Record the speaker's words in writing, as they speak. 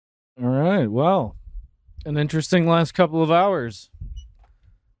right. Well, an interesting last couple of hours.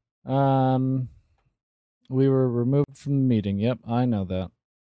 We were removed from the meeting. Yep, I know that.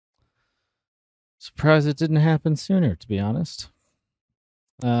 Surprised it didn't happen sooner, to be honest.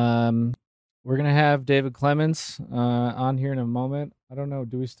 We're gonna have David Clements on here in a moment. I don't know.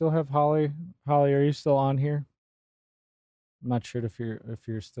 Do we still have Holly? Holly, are you still on here? I'm not sure if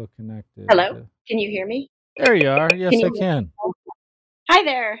you're still connected. Hello, can you hear me? There you are. Yes, I can. Hi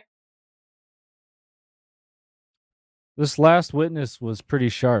there. This last witness was pretty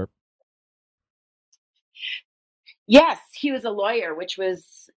sharp. Yes, he was a lawyer, which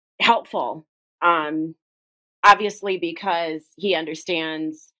was helpful. Obviously, because he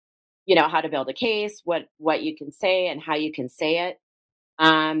understands, how to build a case, what you can say and how you can say it.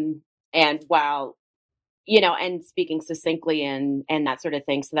 And while, and speaking succinctly and that sort of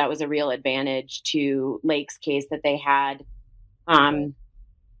thing. So that was a real advantage to Lake's case that they had, an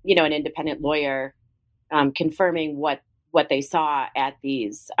independent lawyer confirming what they saw at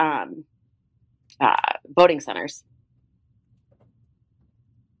these voting centers.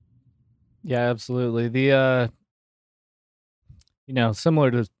 Yeah, absolutely. The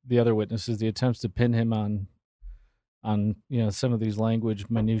similar to the other witnesses, the attempts to pin him on some of these language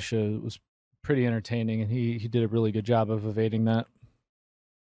minutia was pretty entertaining, and he did a really good job of evading that.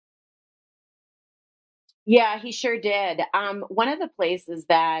 Yeah, he sure did. One of the places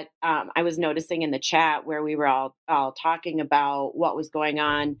that I was noticing in the chat where we were all talking about what was going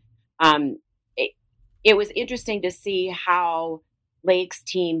on, it was interesting to see how Lake's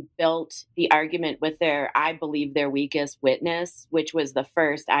team built the argument with I believe, their weakest witness, which was the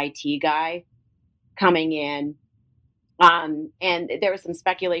first IT guy coming in. And there was some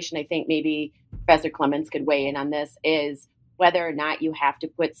speculation, I think maybe Professor Clements could weigh in on this, is whether or not you have to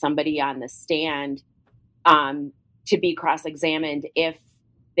put somebody on the stand to be cross-examined if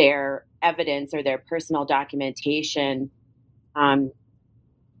their evidence or their personal documentation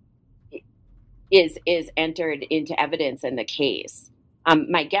is entered into evidence in the case.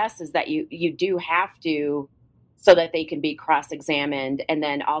 My guess is that you do have to, so that they can be cross-examined, and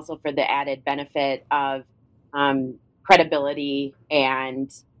then also for the added benefit of credibility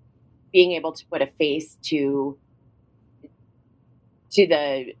and being able to put a face to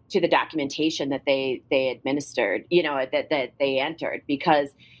the documentation that they administered, that they entered, because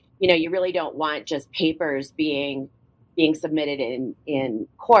you really don't want just papers being submitted in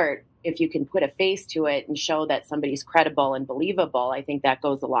court. If you can put a face to it and show that somebody's credible and believable, I think that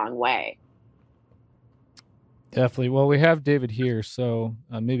goes a long way. Definitely. Well, we have David here, so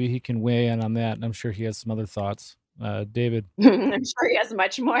maybe he can weigh in on that, and I'm sure he has some other thoughts. David. I'm sure he has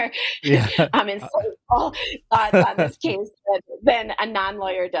much more insightful thoughts on this case than a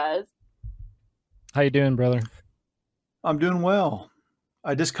non-lawyer does. How you doing, brother? I'm doing well.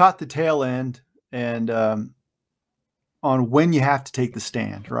 I just caught the tail end and on when you have to take the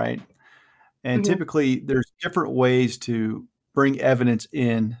stand, right? And typically there's different ways to bring evidence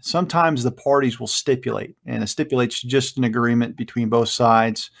in. Sometimes the parties will stipulate, and a stipulate's just an agreement between both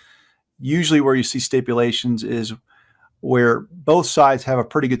sides. Usually where you see stipulations is where both sides have a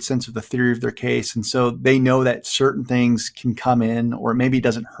pretty good sense of the theory of their case, and so they know that certain things can come in, or maybe it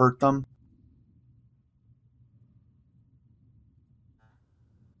doesn't hurt them.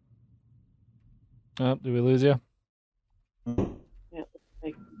 Oh, did we lose you?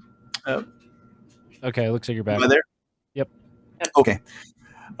 Okay, looks like you're back. Am I there? Yep. Okay.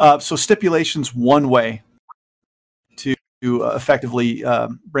 So stipulation's one way to effectively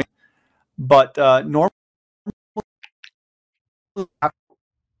bring, but normally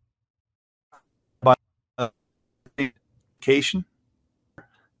by vacation.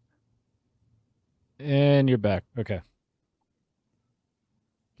 And you're back. Okay.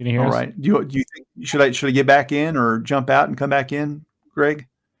 Can you hear us? All right. Do you think should I get back in or jump out and come back in, Greg?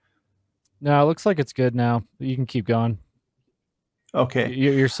 No, it looks like it's good now. You can keep going. Okay.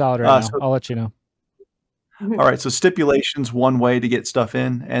 You're solid right now. I'll let you know. All right. So stipulation's one way to get stuff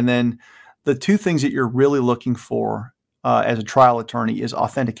in. And then the two things that you're really looking for as a trial attorney is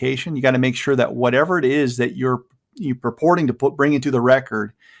authentication. You got to make sure that whatever it is that you're purporting to bring into the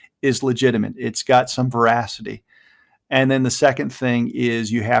record is legitimate. It's got some veracity. And then the second thing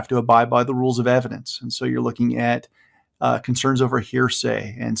is you have to abide by the rules of evidence. And so you're looking at concerns over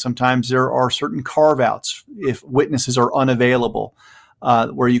hearsay. And sometimes there are certain carve-outs if witnesses are unavailable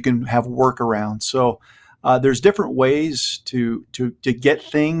where you can have workarounds. So there's different ways to get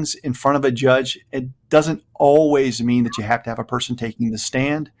things in front of a judge. It doesn't always mean that you have to have a person taking the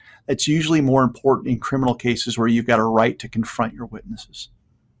stand. That's usually more important in criminal cases where you've got a right to confront your witnesses.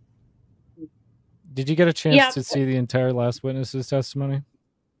 Did you get a chance to see the entire last witness's testimony?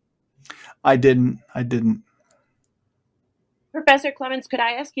 I didn't. Professor Clements, could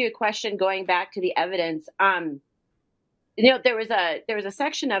I ask you a question going back to the evidence? There was a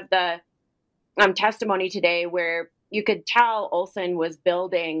section of the testimony today where you could tell Olson was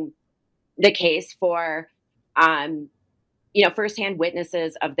building the case for, firsthand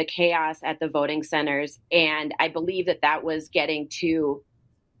witnesses of the chaos at the voting centers. And I believe that was getting to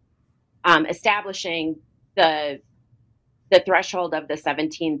establishing the threshold of the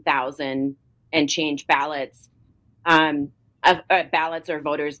 17,000 and change ballots, ballots or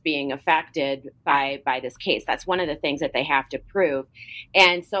voters being affected by this case. That's one of the things that they have to prove.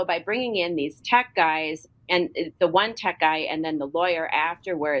 And so by bringing in these tech guys, and the one tech guy and then the lawyer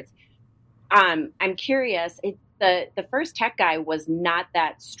afterwards, I'm curious, the first tech guy was not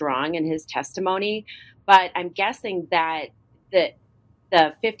that strong in his testimony, but I'm guessing that the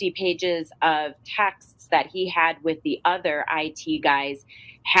 50 pages of texts that he had with the other IT guys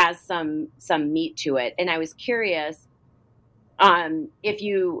has some meat to it. And I was curious, if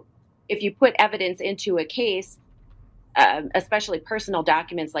you put evidence into a case, especially personal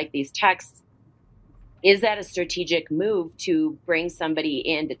documents like these texts, is that a strategic move to bring somebody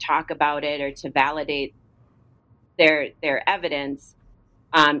in to talk about it or to validate their evidence,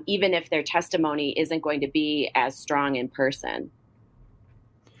 even if their testimony isn't going to be as strong in person?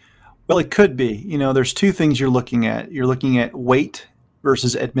 Well, it could be. There's two things you're looking at. You're looking at weight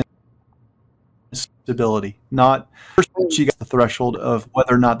versus admissibility. Not first you got the threshold of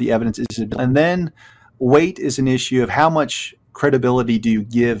whether or not the evidence is admissible. And then weight is an issue of how much credibility do you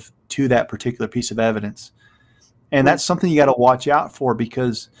give to that particular piece of evidence. And that's something you got to watch out for,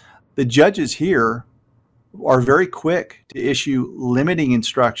 because the judges here are very quick to issue limiting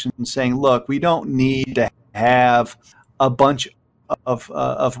instructions saying, look, we don't need to have a bunch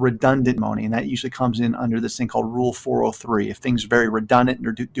of redundant testimony, and that usually comes in under this thing called Rule 403. If things are very redundant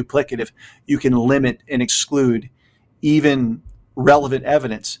or duplicative, you can limit and exclude even relevant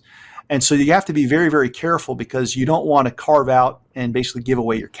evidence. And so you have to be very, very careful, because you don't want to carve out and basically give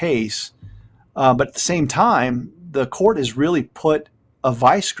away your case. But at the same time, the court has really put a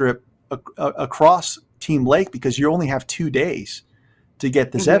vice grip across Team Lake, because you only have 2 days to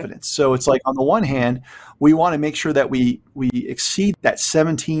get this evidence. So it's like, on the one hand, we want to make sure that we exceed that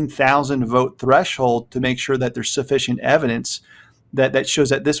 17,000 vote threshold to make sure that there's sufficient evidence that shows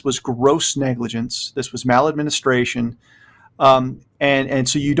that this was gross negligence, this was maladministration, and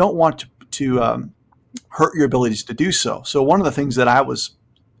so you don't want to hurt your abilities to do so. So one of the things that I was,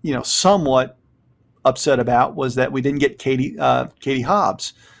 somewhat upset about was that we didn't get Katie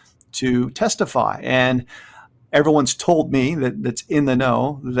Hobbs to testify, and everyone's told me that's in the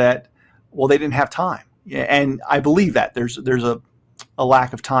know that, well, they didn't have time. And I believe that there's a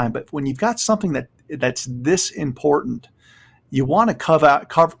lack of time. But when you've got something that's this important, you want to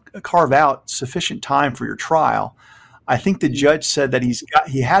carve out sufficient time for your trial. I think the judge said that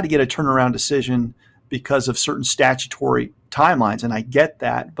he had to get a turnaround decision because of certain statutory timelines, and I get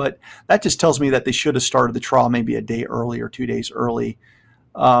that. But that just tells me that they should have started the trial maybe a day early or 2 days early.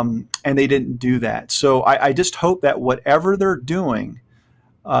 And they didn't do that. So I just hope that whatever they're doing,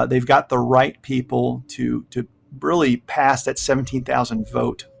 they've got the right people to really pass that 17,000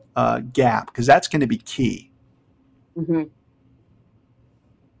 vote gap, because that's going to be key. Mm-hmm.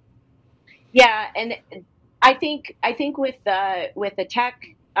 Yeah, and I think with the tech,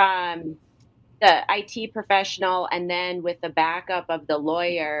 the IT professional, and then with the backup of the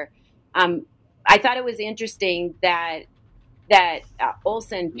lawyer, I thought it was interesting that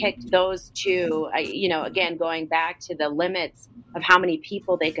Olson picked those two, again, going back to the limits of how many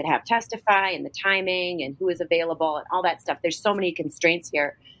people they could have testify and the timing and who is available and all that stuff. There's so many constraints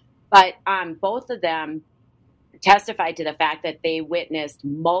here. But both of them testified to the fact that they witnessed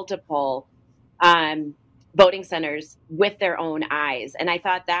multiple voting centers with their own eyes. And I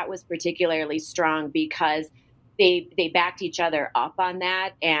thought that was particularly strong, because they backed each other up on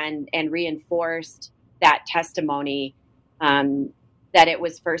that and reinforced that testimony, that it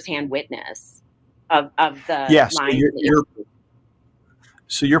was firsthand witness of the line.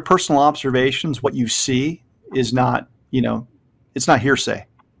 So your personal observations, what you see, is not, it's not hearsay.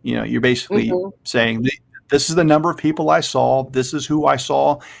 You're basically saying, this is the number of people I saw. This is who I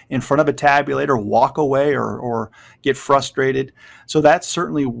saw in front of a tabulator walk away or get frustrated. So that's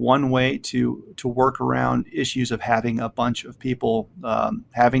certainly one way to work around issues of having a bunch of people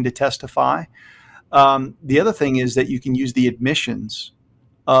having to testify. The other thing is that you can use the admissions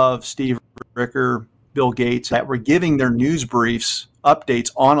of Steve Ricker, Bill Gates, that were giving their news briefs updates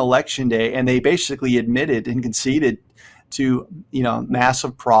on election day, and they basically admitted and conceded to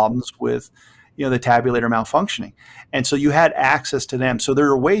massive problems with the tabulator malfunctioning. And so you had access to them. So there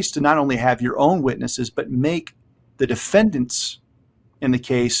are ways to not only have your own witnesses, but make the defendants in the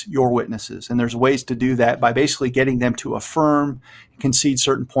case your witnesses. And there's ways to do that by basically getting them to affirm, concede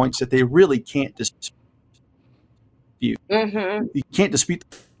certain points that they really can't dispute. Mm-hmm. You can't dispute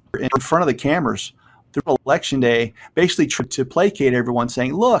in front of the cameras through election day, basically to placate everyone,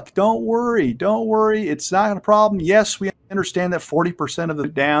 saying, look, don't worry, it's not a problem. Yes, we understand that 40% of the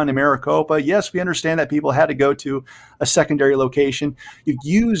down in Maricopa. Yes, we understand that people had to go to a secondary location. You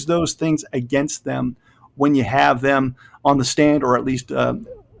use those things against them when you have them on the stand, or at least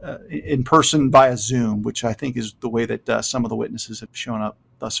in person via Zoom, which I think is the way that some of the witnesses have shown up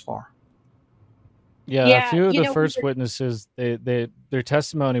thus far. Yeah, a few of the first witnesses, their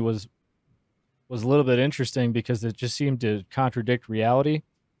testimony was a little bit interesting because it just seemed to contradict reality,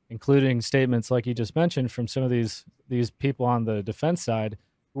 including statements like you just mentioned from some of these people on the defense side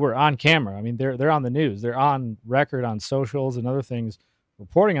who were on camera. I mean, they're on the news, they're on record on socials and other things,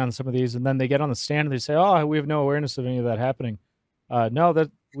 reporting on some of these, and then they get on the stand and they say, "Oh, we have no awareness of any of that happening." No,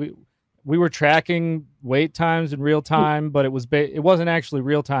 that we were tracking wait times in real time, but it wasn't actually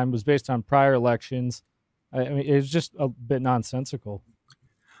real time. It was based on prior elections. I mean, it was just a bit nonsensical.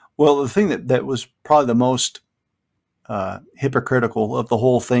 Well, the thing that was probably the most hypocritical of the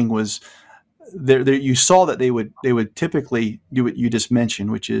whole thing was there. You saw that they would typically do what you just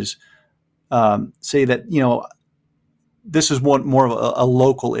mentioned, which is say that this is more of a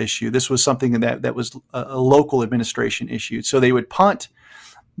local issue. This was something that was a local administration issue. So they would punt.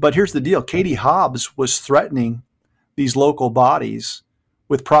 But here's the deal. Katie Hobbs was threatening these local bodies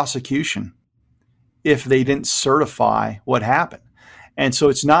with prosecution if they didn't certify what happened. And so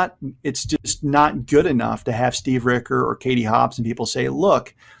it's just not good enough to have Steve Ricker or Katie Hobbs and people say,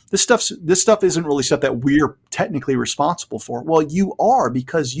 look, this stuff isn't really stuff that we're technically responsible for. Well, you are,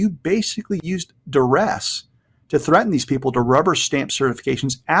 because you basically used duress to threaten these people to rubber stamp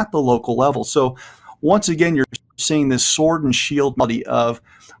certifications at the local level. So once again, you're seeing this sword and shield of,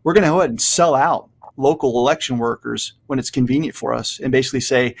 we're going to go ahead and sell out local election workers when it's convenient for us, and basically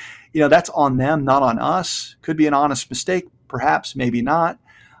say, that's on them, not on us. Could be an honest mistake, perhaps, maybe not.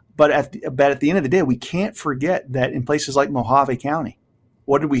 But at the end of the day, we can't forget that in places like Mojave County,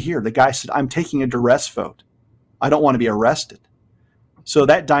 what did we hear? The guy said, I'm taking a duress vote. I don't want to be arrested. So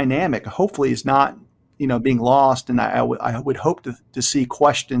that dynamic hopefully is not being lost. And I would hope to see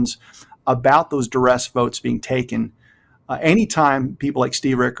questions about those duress votes being taken anytime people like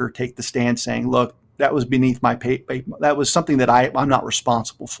Steve Ricker take the stand saying, look, that was beneath my pay. That was something that I'm not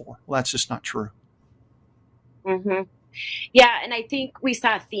responsible for. Well, that's just not true. Mm-hmm. Yeah, and I think we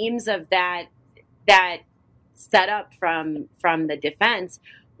saw themes of that set up from the defense,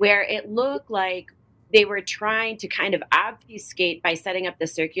 where it looked like they were trying to kind of obfuscate by setting up the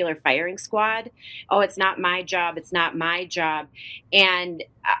circular firing squad. Oh, it's not my job. It's not my job. And,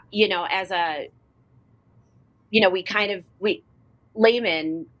 as we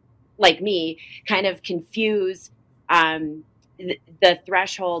laymen like me kind of confuse the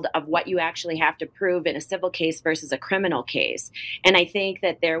threshold of what you actually have to prove in a civil case versus a criminal case. And I think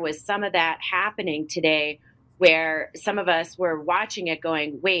that there was some of that happening today where some of us were watching it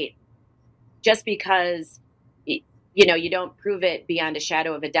going, wait, just because you don't prove it beyond a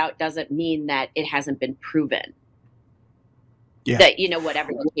shadow of a doubt doesn't mean that it hasn't been proven. Yeah. That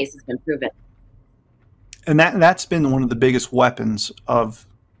whatever the case has been proven. And that's been one of the biggest weapons of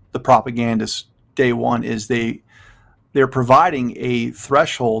the propagandists day one, is they're providing a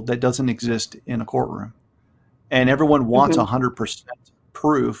threshold that doesn't exist in a courtroom. And everyone wants 100%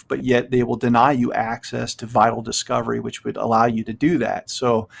 proof, but yet they will deny you access to vital discovery, which would allow you to do that.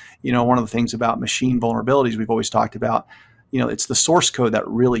 So, one of the things about machine vulnerabilities we've always talked about, it's the source code that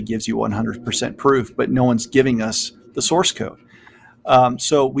really gives you 100% proof, but no one's giving us the source code.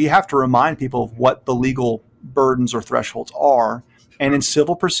 So we have to remind people of what the legal burdens or thresholds are. And in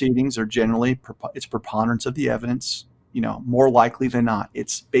civil proceedings, are generally it's preponderance of the evidence. More likely than not,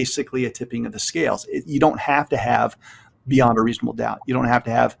 it's basically a tipping of the scales. You don't have to have beyond a reasonable doubt. You don't have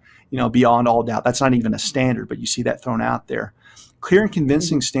to have, beyond all doubt. That's not even a standard, but you see that thrown out there. Clear and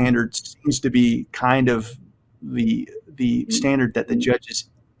convincing standards seems to be kind of the standard that the judge is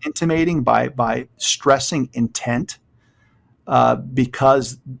intimating by stressing intent,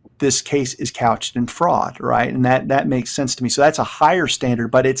 because this case is couched in fraud, right? And that makes sense to me. So that's a higher standard,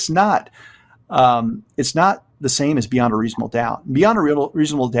 but it's not the same as beyond a reasonable doubt. Beyond a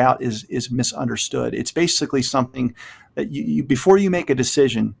reasonable doubt is misunderstood. It's basically something that you before you make a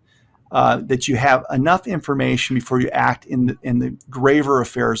decision, that you have enough information before you act in the graver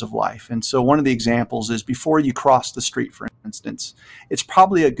affairs of life. And so one of the examples is before you cross the street, for instance, it's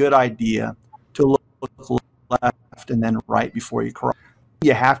probably a good idea to look left and then right before you cross.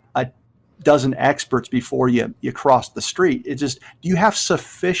 You have a dozen experts before you cross the street. It just, do you have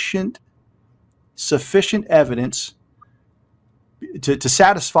sufficient evidence to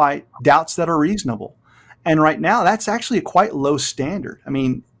satisfy doubts that are reasonable? And right now, that's actually a quite low standard. I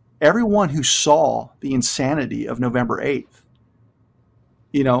mean, everyone who saw the insanity of November 8th,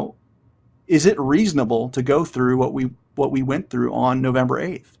 is it reasonable to go through what we went through on November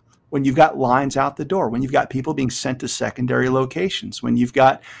 8th? When you've got lines out the door, when you've got people being sent to secondary locations, when you've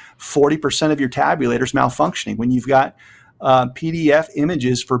got 40% of your tabulators malfunctioning, when you've got PDF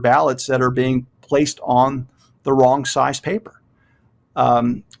images for ballots that are being placed on the wrong size paper.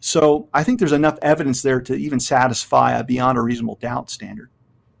 So I think there's enough evidence there to even satisfy a beyond a reasonable doubt standard.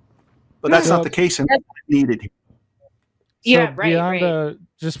 But that's not the case and needed. So beyond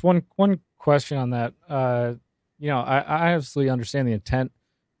just one question on that, I obviously understand the intent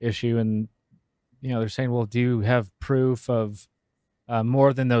issue, and they're saying, well, do you have proof of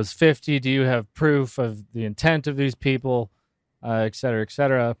more than those 50? Do you have proof of the intent of these people, et cetera, et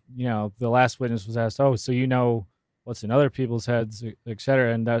cetera? The last witness was asked, so what's in other people's heads, et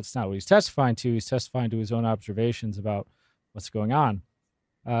cetera, and that's not what he's testifying to. He's testifying to his own observations about what's going on.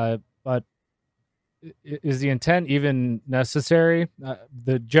 But is the intent even necessary?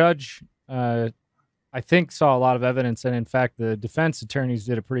 The judge, I think, saw a lot of evidence, and in fact, the defense attorneys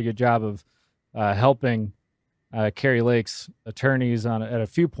did a pretty good job of helping Kari Lake's attorneys at a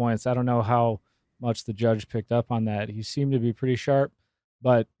few points. I don't know how much the judge picked up on that. He seemed to be pretty sharp,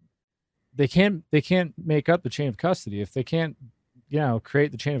 but they can't make up the chain of custody. If they can't,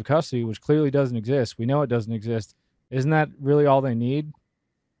 create the chain of custody, which clearly doesn't exist, we know it doesn't exist. Isn't that really all they need?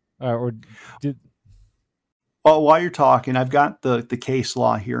 Well, while you're talking, I've got the case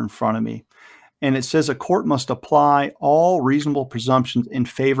law here in front of me. And it says a court must apply all reasonable presumptions in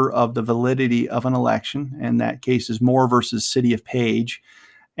favor of the validity of an election. And that case is Moore versus City of Page.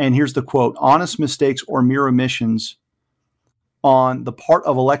 And here's the quote: honest mistakes or mere omissions on the part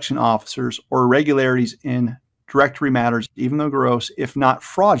of election officers or irregularities in directory matters, even though gross, if not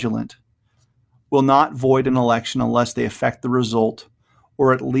fraudulent, will not void an election unless they affect the result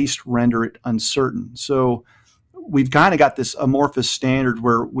or at least render it uncertain. So we've kind of got this amorphous standard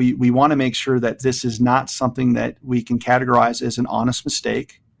where we want to make sure that this is not something that we can categorize as an honest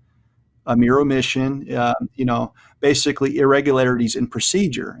mistake, a mere omission, basically irregularities in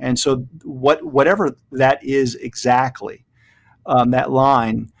procedure. And so whatever that is exactly, that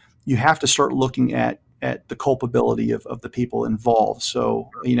line, you have to start looking at the culpability of the people involved. So,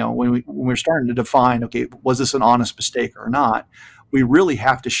 when we're starting to define, okay, was this an honest mistake or not, we really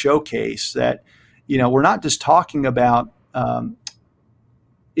have to showcase that, we're not just talking about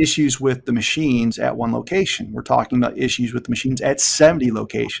issues with the machines at one location. We're talking about issues with the machines at 70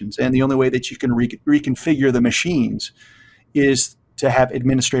 locations. And the only way that you can reconfigure the machines is to have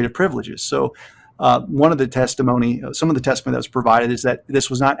administrative privileges. So some of the testimony that was provided is that this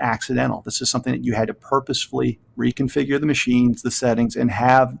was not accidental. This is something that you had to purposefully reconfigure the machines, the settings, and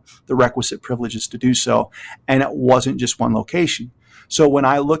have the requisite privileges to do so. And it wasn't just one location. So when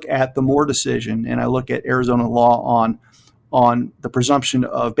I look at the Moore decision and I look at Arizona law on the presumption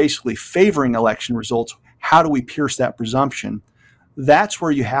of basically favoring election results, how do we pierce that presumption? That's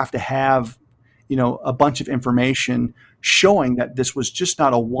where you have to have, a bunch of information showing that this was just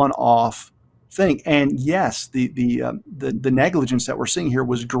not a one-off thing. And yes, the negligence that we're seeing here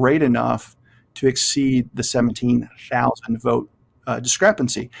was great enough to exceed the 17,000 vote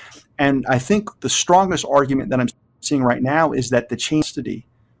discrepancy. And I think the strongest argument that I'm seeing right now is that the chain of custody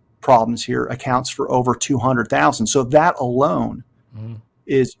problems here accounts for over 200,000. So that alone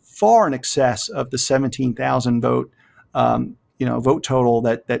is far in excess of the 17,000 vote, vote total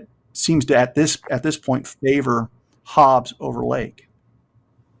that seems to at this point favor Hobbs over Lake.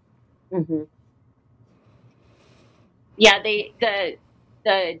 Mm-hmm. Yeah,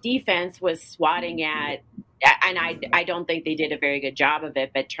 the defense was swatting at, and I don't think they did a very good job of it,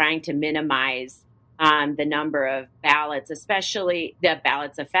 but trying to minimize the number of ballots, especially the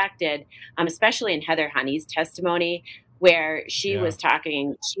ballots affected, especially in Heather Honey's testimony, where she was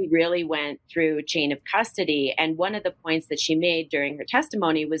talking, she really went through chain of custody. And one of the points that she made during her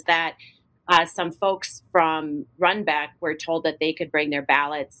testimony was that some folks from Runbeck were told that they could bring their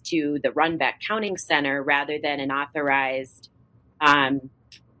ballots to the Runbeck Counting Center rather than an authorized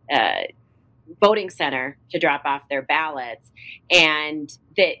voting center to drop off their ballots, and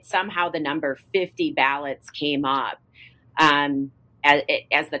that somehow the number 50 ballots came up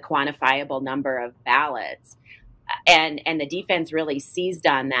as the quantifiable number of ballots. And the defense really seized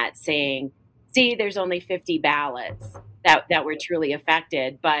on that, saying, see, there's only 50 ballots that were truly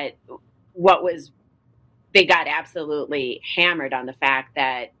affected, but they got absolutely hammered on the fact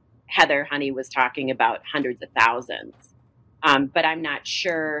that Heather Honey was talking about hundreds of thousands. But I'm not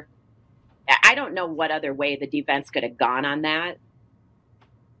sure. I don't know what other way the defense could have gone on that.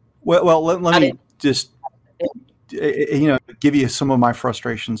 Well, let me just, give you some of my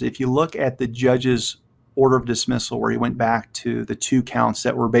frustrations. If you look at the judge's order of dismissal, where he went back to the 2 counts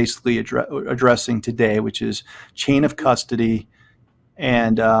that we're basically addressing today, which is chain of custody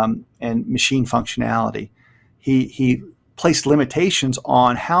and machine functionality, he placed limitations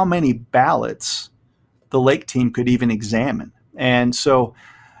on how many ballots the Lake team could even examine. And so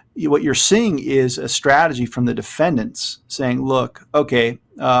what you're seeing is a strategy from the defendants saying, look, okay,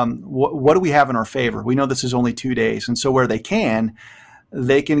 what do we have in our favor? We know this is only 2 days. And so where they can,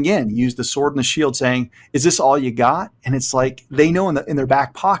 again, use the sword and the shield saying, is this all you got? And it's like they know in their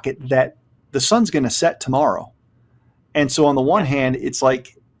back pocket that the sun's going to set tomorrow. And so on the one hand, it's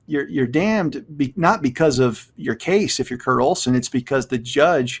like you're damned, not because of your case if you're Kurt Olson, it's because the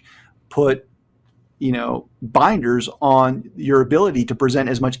judge put binders on your ability to present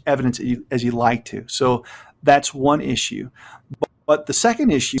as much evidence as you like to. So that's one issue. But the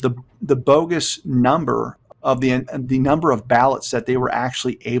second issue is the bogus number of the number of ballots that they were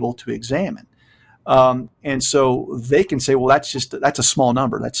actually able to examine. And so they can say, well, that's a small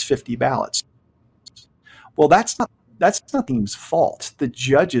number. That's 50 ballots. Well, that's not the team's fault. The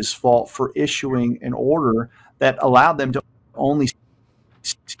judge's fault for issuing an order that allowed them to only.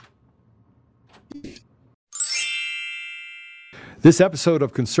 This episode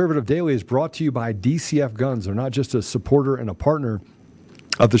of Conservative Daily is brought to you by DCF Guns. They're not just a supporter and a partner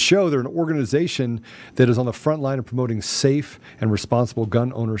of the show. They're an organization that is on the front line of promoting safe and responsible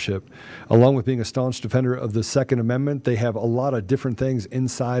gun ownership. Along with being a staunch defender of the Second Amendment, they have a lot of different things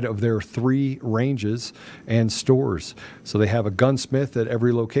inside of their 3 ranges and stores. So they have a gunsmith at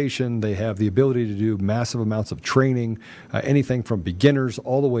every location. They have the ability to do massive amounts of training, anything from beginners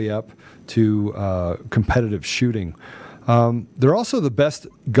all the way up to competitive shooting. They're also the best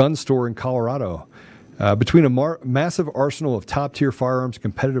gun store in Colorado. Between a massive arsenal of top-tier firearms,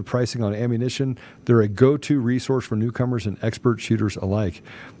 competitive pricing on ammunition, they're a go-to resource for newcomers and expert shooters alike.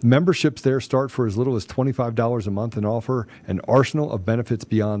 Memberships there start for as little as $25 a month and offer an arsenal of benefits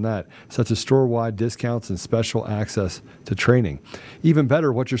beyond that, such as store-wide discounts and special access to training. Even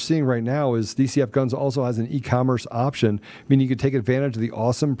better, what you're seeing right now is DCF Guns also has an e-commerce option, meaning you can take advantage of the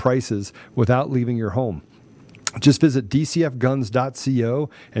awesome prices without leaving your home. Just visit dcfguns.co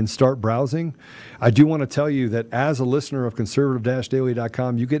and start browsing. I do want to tell you that as a listener of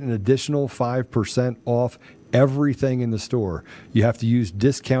conservative-daily.com, you get an additional 5% off everything in the store. You have to use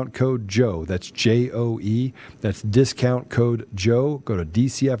discount code Joe. That's Joe. That's discount code Joe. Go to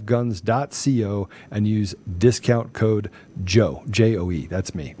dcfguns.co and use discount code Joe. Joe.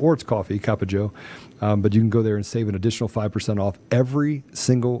 That's me. Or it's coffee, cup of Joe. But you can go there and save an additional 5% off every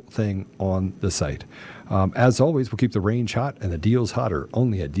single thing on the site. As always, we'll keep the range hot and the deals hotter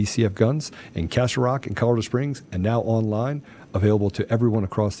only at DCF Guns in Castle Rock and Colorado Springs, and now online, available to everyone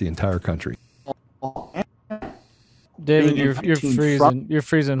across the entire country. David, you're freezing. You're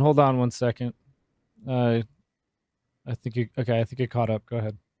freezing. Hold on one second. I think you caught up. Go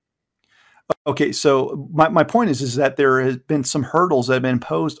ahead. Okay, so my point is that there has been some hurdles that have been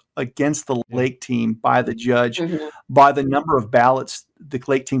imposed against the Lake team by the judge, by the number of ballots the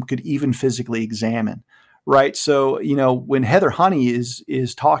Lake team could even physically examine, right? So, when Heather Honey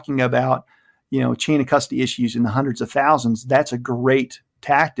is talking about, chain of custody issues in the hundreds of thousands, that's a great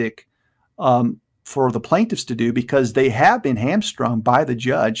tactic for the plaintiffs to do, because they have been hamstrung by the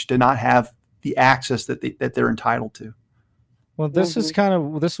judge to not have the access that they're entitled to. Well, this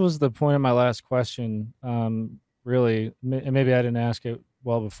was the point of my last question. Really, and maybe I didn't ask it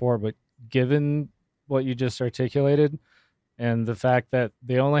well before, but given what you just articulated and the fact that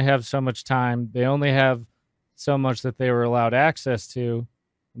they only have so much time, they only have so much that they were allowed access to.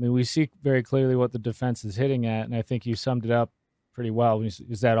 I mean, we see very clearly what the defense is hitting at, and I think you summed it up pretty well.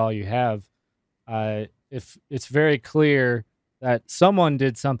 Is that all you have? If it's very clear that someone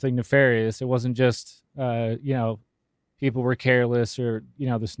did something nefarious, it wasn't just people were careless or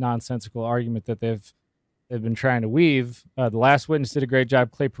this nonsensical argument that they've been trying to weave. The last witness did a great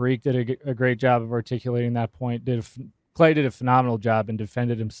job. Clay Parikh did a great job of articulating that point. Clay did a phenomenal job and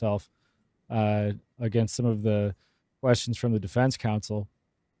defended himself against some of the questions from the defense counsel.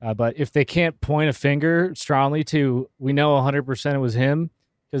 But if they can't point a finger strongly to, we know 100% it was him,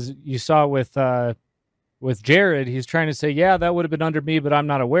 because you saw with Jared, he's trying to say, yeah, that would have been under me, but I'm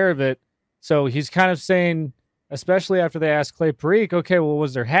not aware of it. So he's kind of saying, especially after they asked Clay Parikh, okay, well,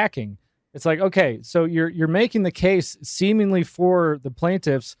 was there hacking? It's like, okay, so you're making the case seemingly for the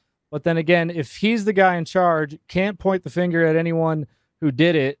plaintiffs, But then again, if he's the guy in charge, can't point the finger at anyone who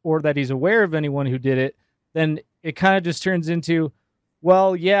did it or that he's aware of anyone who did it, then it kind of just turns into,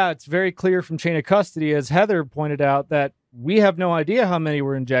 well, yeah, it's very clear from chain of custody, as Heather pointed out, that we have no idea how many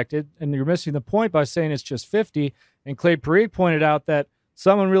were injected, and you're missing the point by saying it's just 50. And Clay Parikh pointed out that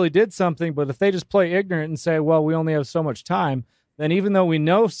someone really did something, but if they just play ignorant and say, well, we only have so much time, then even though we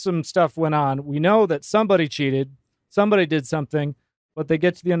know some stuff went on, we know that somebody cheated, somebody did something, but they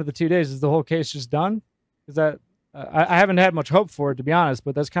get to the end of the 2 days, is the whole case just done? Is that I haven't had much hope for it, to be honest,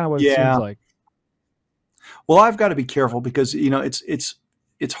 but that's kind of what it seems like. Well, I've got to be careful because,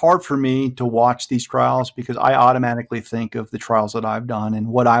 it's hard for me to watch these trials because I automatically think of the trials that I've done and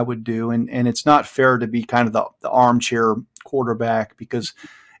what I would do. And it's not fair to be kind of the armchair quarterback because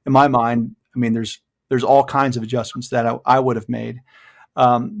in my mind, I mean, there's all kinds of adjustments that I would have made.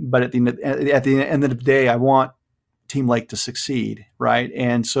 But at the end of the day, I want Team Lake to succeed, right?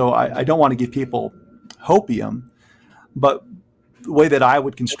 And so I don't want to give people hopium, but the way that I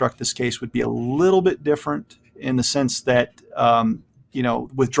would construct this case would be a little bit different in the sense that,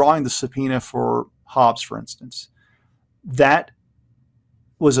 withdrawing the subpoena for Hobbs, for instance, that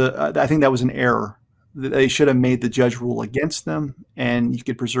was I think that was an error. They should have made the judge rule against them, and you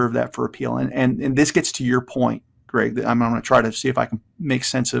could preserve that for appeal. And this gets to your point, Greg. I'm going to try to see if I can make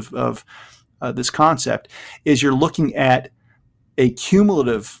sense of this concept. Is you're looking at a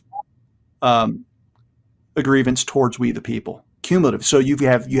cumulative grievance towards we the people. Cumulative. So you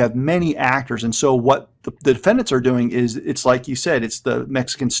have many actors, and so what the defendants are doing is, it's like you said, it's the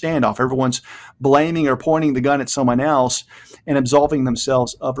Mexican standoff. Everyone's blaming or pointing the gun at someone else and absolving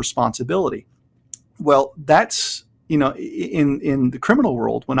themselves of responsibility. Well, that's, in the criminal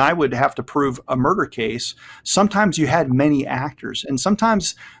world, when I would have to prove a murder case, sometimes you had many actors, and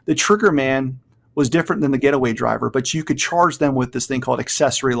sometimes the trigger man was different than the getaway driver, but you could charge them with this thing called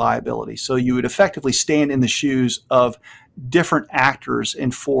accessory liability. So you would effectively stand in the shoes of different actors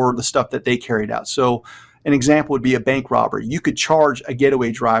and for the stuff that they carried out. So an example would be a bank robbery. You could charge a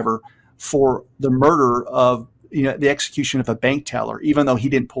getaway driver for the murder of, the execution of a bank teller, even though he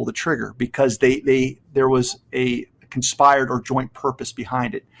didn't pull the trigger, because there was a conspired or joint purpose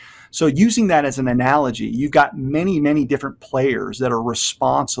behind it. So using that as an analogy, you've got many, many different players that are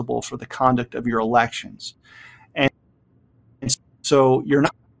responsible for the conduct of your elections. And so you're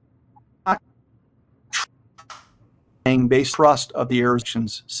not trying based trust of the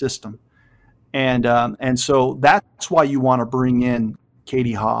elections system. And so that's why you want to bring in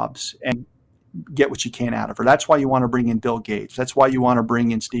Katie Hobbs and get what you can out of her. That's why you want to bring in Bill Gates. That's why you want to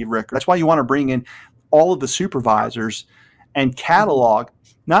bring in Steve Ricker. That's why you want to bring in all of the supervisors and catalog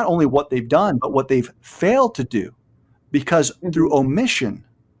not only what they've done, but what they've failed to do. Because through omission,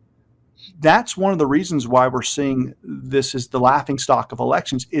 that's one of the reasons why we're seeing this is the laughingstock of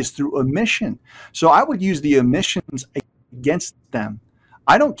elections, is through omission. So I would use the omissions against them.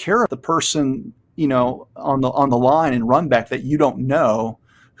 I don't care if the person, on the line in Runback that you don't know,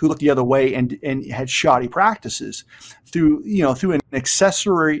 who looked the other way and had shoddy practices, through an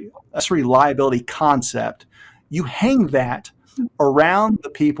accessory liability concept, you hang that around the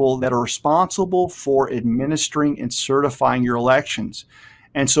people that are responsible for administering and certifying your elections.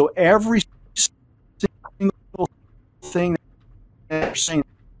 And so every single thing that they're saying,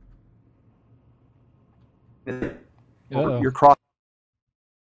 you're crossing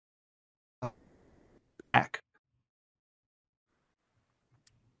back.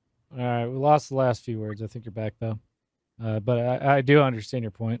 All right, we lost the last few words. I think you're back though, but I do understand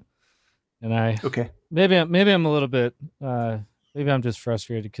your point, and maybe I'm a little bit maybe I'm just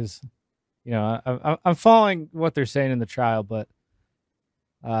frustrated because I'm following what they're saying in the trial, but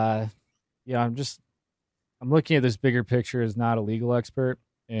I'm looking at this bigger picture as not a legal expert,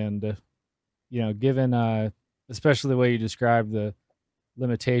 and given especially the way you described the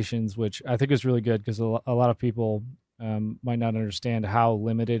limitations, which I think is really good because a lot of people might not understand how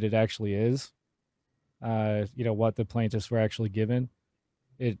limited it actually is. What the plaintiffs were actually given.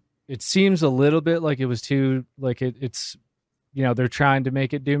 It seems a little bit like it was too it's they're trying to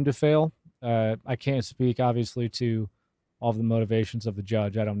make it doomed to fail. I can't speak obviously to all of the motivations of the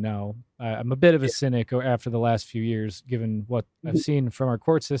judge. I don't know. I'm a bit of a cynic after the last few years, given what I've seen from our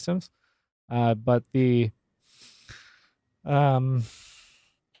court systems. But the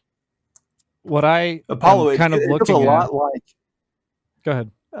what I Apollo kind of looking feels a lot at. like. Go ahead.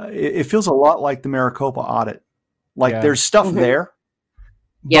 It feels a lot like the Maricopa audit. There's stuff there,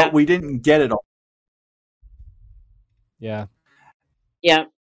 but we didn't get it all. Yeah. Yeah.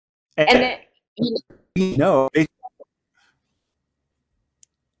 And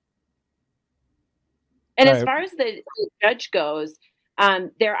as far as the judge goes,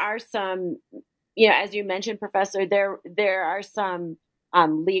 There are some, you know, as you mentioned, Professor, there are some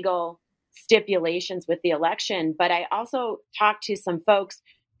legal stipulations with the election, but I also talked to some folks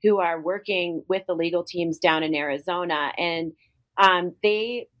who are working with the legal teams down in Arizona, and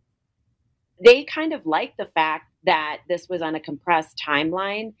they kind of like the fact that this was on a compressed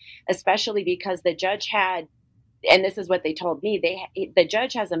timeline, especially because the judge had, and this is what they told me, the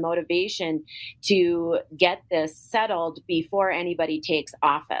judge has a motivation to get this settled before anybody takes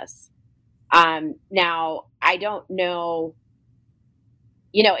office. Now, I don't know,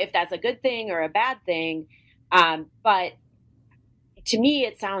 you know, if that's a good thing or a bad thing, but to me,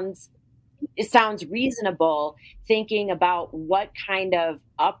 it sounds reasonable, thinking about what kind of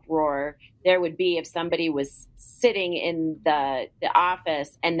uproar there would be if somebody was sitting in the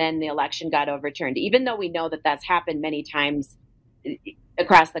office and then the election got overturned, even though we know that that's happened many times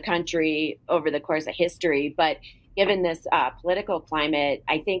across the country over the course of history. But given this political climate,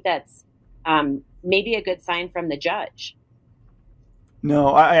 I think that's maybe a good sign from the judge. No,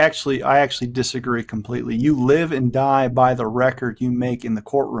 I actually disagree completely. You live and die by the record you make in the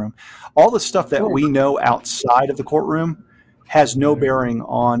courtroom. All the stuff that we know outside of the courtroom has no bearing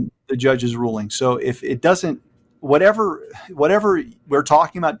on the judge's ruling. So if it doesn't, whatever we're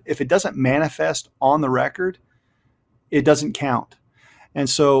talking about, if it doesn't manifest on the record, it doesn't count. And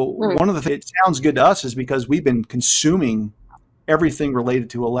so one of the things that sounds good to us is because we've been consuming everything related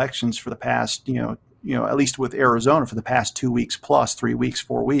to elections for the past, at least with Arizona, for the past 2 weeks plus, 3 weeks,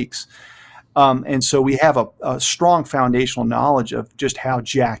 4 weeks. And so we have a strong foundational knowledge of just how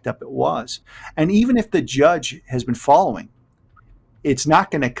jacked up it was. And even if the judge has been following, it's not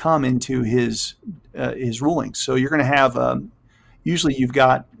going to come into his rulings. So you're going to have, usually you've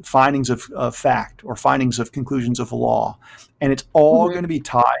got findings of fact or findings of conclusions of law, and it's all going to be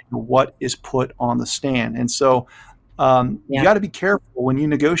tied to what is put on the stand. And so you got to be careful when you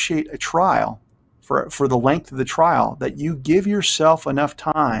negotiate a trial for the length of the trial, that you give yourself enough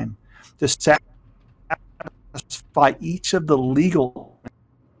time to satisfy each of the legal.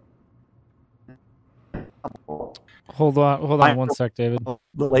 Hold on one sec, David.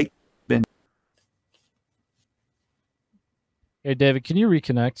 Hey, David, can you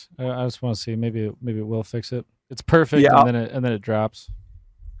reconnect? I just want to see. Maybe it will fix it. It's perfect, and then it drops.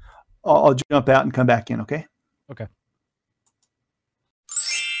 I'll jump out and come back in. Okay. Okay.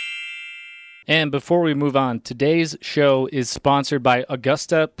 And before we move on, today's show is sponsored by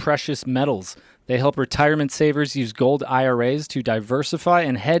Augusta Precious Metals. They help retirement savers use gold IRAs to diversify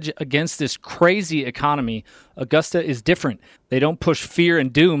and hedge against this crazy economy. Augusta is different. They don't push fear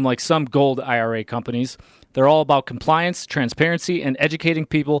and doom like some gold IRA companies. They're all about compliance, transparency, and educating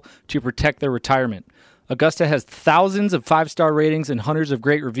people to protect their retirement. Augusta has thousands of 5-star ratings and hundreds of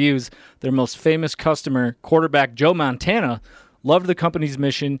great reviews. Their most famous customer, quarterback Joe Montana, loved the company's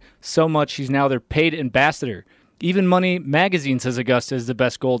mission so much he's now their paid ambassador. Even Money Magazine says Augusta is the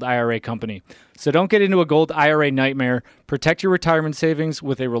best gold IRA company. So don't get into a gold IRA nightmare. Protect your retirement savings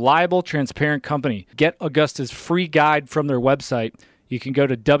with a reliable, transparent company. Get Augusta's free guide from their website. You can go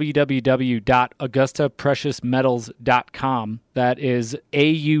to www.augustapreciousmetals.com. That is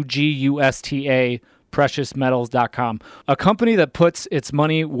AUGUSTA preciousmetals.com. A company that puts its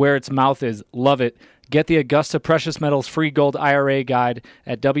money where its mouth is. Love it. Get the Augusta Precious Metals free gold IRA guide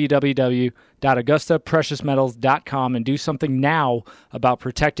at www.augustapreciousmetals.com and do something now about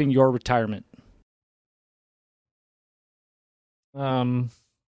protecting your retirement. The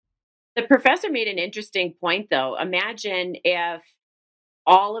professor made an interesting point, though. Imagine if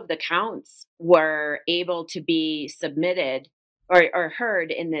all of the counts were able to be submitted or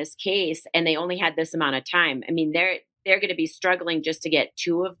heard in this case, and they only had this amount of time. I mean, they're going to be struggling just to get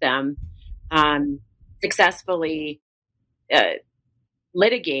 2 of them successfully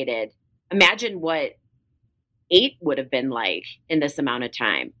litigated. Imagine what 8 would have been like in this amount of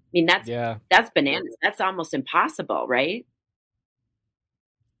time. I mean, that's bananas. That's almost impossible, right?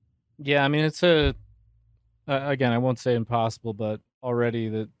 Yeah, I mean, it's again, I won't say impossible, but already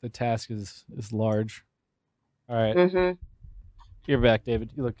the task is large. All right. Mm-hmm. You're back,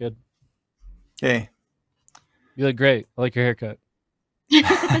 David. You look good. Hey. You look great. I like your haircut.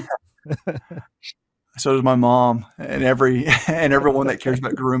 So does my mom and everyone that cares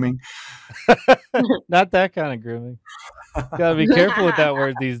about grooming. Not that kind of grooming. Gotta be careful with that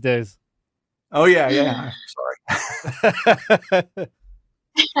word these days. Oh yeah. Sorry.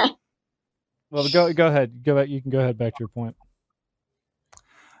 Well, go ahead. Go back. You can go ahead back to your point.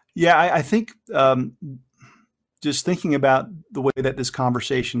 Yeah, I think just thinking about the way that this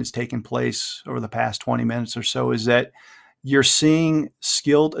conversation has taken place over the past 20 minutes or so is that you're seeing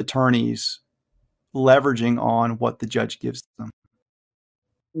skilled attorneys leveraging on what the judge gives them.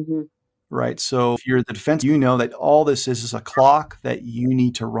 Mm-hmm. Right. So if you're the defense, you know that all this is a clock that you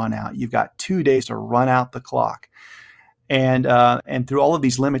need to run out. You've got 2 days to run out the clock. And through all of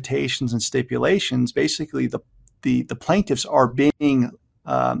these limitations and stipulations, basically the plaintiffs are being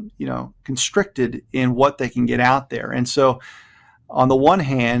constricted in what they can get out there. And so on the one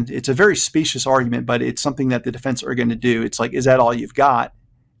hand, it's a very specious argument, but it's something that the defense are going to do. It's like, is that all you've got?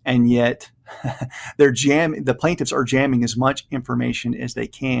 And yet the plaintiffs are jamming as much information as they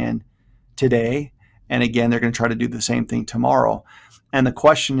can today. And again, they're going to try to do the same thing tomorrow. And the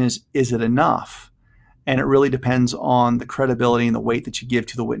question is it enough? And it really depends on the credibility and the weight that you give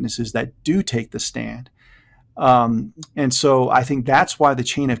to the witnesses that do take the stand. And so I think that's why the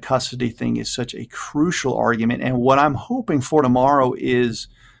chain of custody thing is such a crucial argument. And what I'm hoping for tomorrow is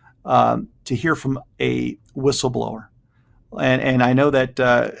to hear from a whistleblower. And I know that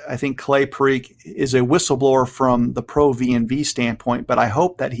I think Clay Parikh is a whistleblower from the pro V&V standpoint, but I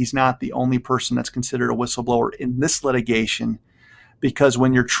hope that he's not the only person that's considered a whistleblower in this litigation, because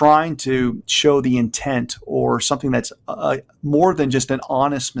when you're trying to show the intent or something that's more than just an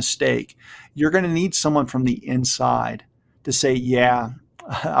honest mistake, you're going to need someone from the inside to say, yeah,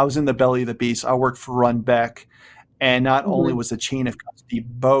 I was in the belly of the beast. I worked for Run Beck. And not only was the chain of custody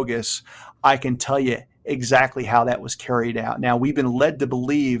bogus, I can tell you exactly how that was carried out. Now, we've been led to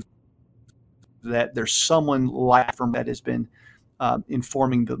believe that there's someone like from that has been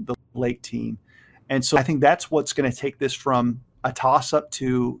informing the Lake team. And so I think that's what's going to take this from a toss-up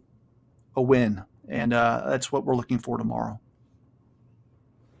to a win. And that's what we're looking for tomorrow.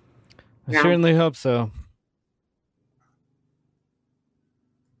 I certainly hope so.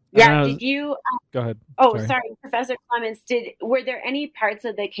 Yeah. Did you? Go ahead. Oh, sorry, Professor Clements. Were there any parts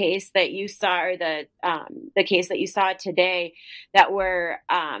of the case that you saw, or the case that you saw today, that were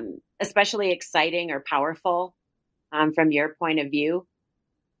especially exciting or powerful from your point of view?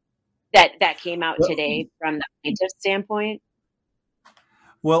 That came out today from the plaintiff's standpoint.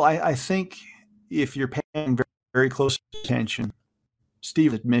 Well, I think if you're paying very, very close attention,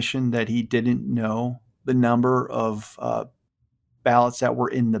 Steve's admission that he didn't know the number of ballots that were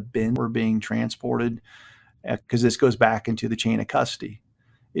in the bin were being transported, because this goes back into the chain of custody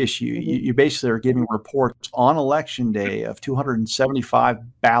issue. Mm-hmm. You basically are giving reports on election day of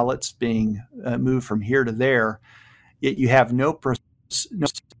 275 ballots being moved from here to there, yet you have no precision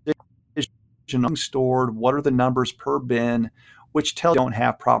stored. What are the numbers per bin, which tells you don't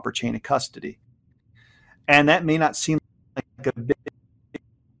have proper chain of custody. And that may not seem like a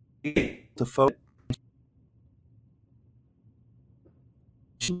big to focus.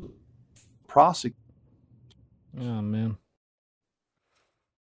 Prosecute. Oh man.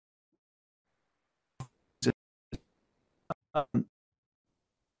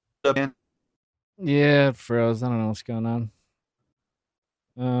 Yeah, it froze. I don't know what's going on.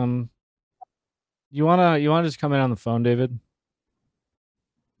 You wanna just come in on the phone, David?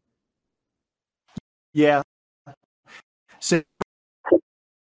 Yeah. So,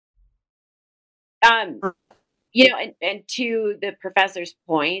 and to the professor's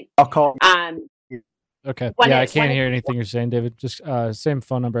point, I'll call. Okay. Yeah, I can't hear anything you're saying, David. Just same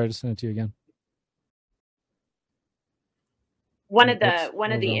phone number. I just sent it to you again. One of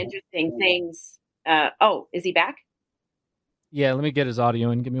the interesting things. Is he back? Yeah, let me get his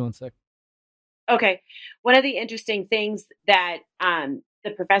audio in. Give me 1 sec. Okay. One of the interesting things that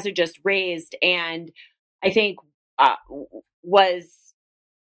the professor just raised, and I think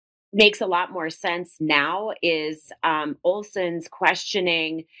makes a lot more sense now, is Olson's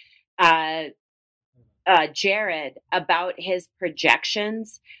questioning Jared about his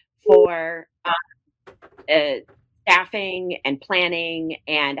projections for staffing and planning,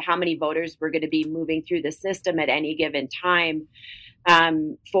 and how many voters were going to be moving through the system at any given time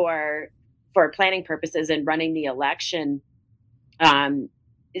for planning purposes and running the election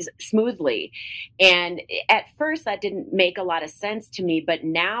is smoothly. And at first that didn't make a lot of sense to me, but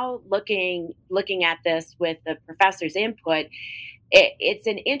now looking at this with the professor's input, it's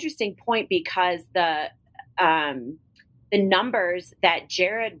an interesting point, because the numbers that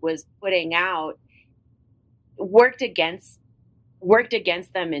Jared was putting out worked against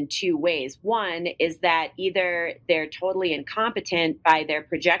them in two ways. One is that either they're totally incompetent by their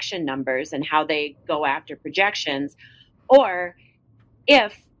projection numbers and how they go after projections, or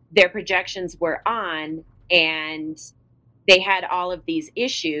if their projections were on and they had all of these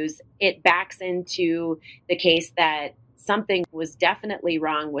issues, it backs into the case that something was definitely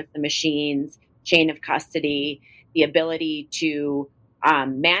wrong with the machine's chain of custody, the ability to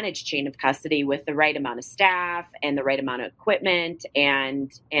manage chain of custody with the right amount of staff and the right amount of equipment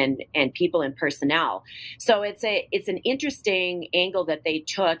and people and personnel. So it's an interesting angle that they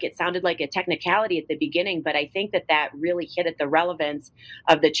took. It sounded like a technicality at the beginning, but I think that really hit at the relevance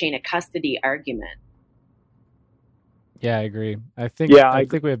of the chain of custody argument. Yeah, I agree. I think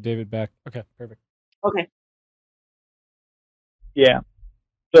we have David back. Okay, perfect. Okay. Yeah.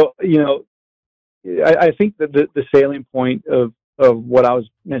 So, I think that the salient point of what I was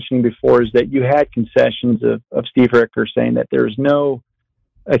mentioning before is that you had concessions of Steve Ricker saying that there's no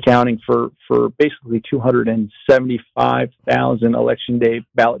accounting for basically 275,000 election day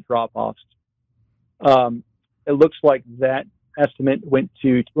ballot drop-offs. It looks like that estimate went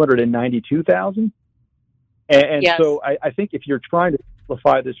to 292,000. And yes. So I think if you're trying to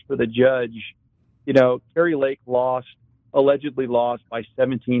simplify this for the judge, Kari Lake allegedly lost by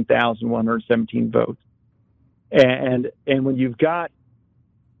 17,117 votes. And when you've got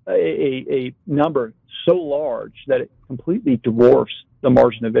a number so large that it completely dwarfs the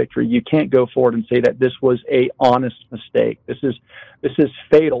margin of victory, you can't go forward and say that this was a honest mistake. This is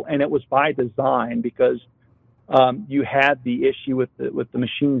fatal, and it was by design because you had the issue with the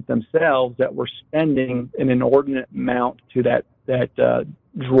machines themselves that were spending an inordinate amount to that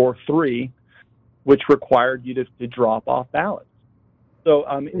drawer 3, which required you to drop off ballots. So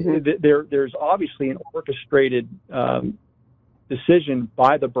there's obviously an orchestrated decision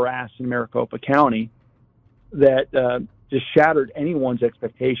by the brass in Maricopa County that just shattered anyone's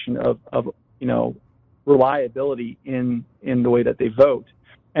expectation of reliability in the way that they vote,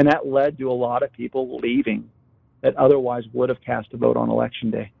 and that led to a lot of people leaving that otherwise would have cast a vote on Election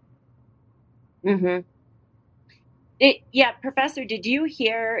Day. Mm-hmm. Yeah, Professor, did you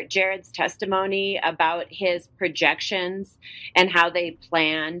hear Jared's testimony about his projections and how they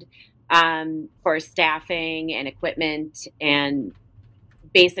planned for staffing and equipment and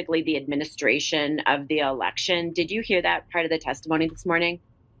basically the administration of the election? Did you hear that part of the testimony this morning?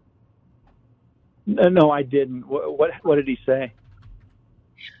 No, I didn't. What did he say?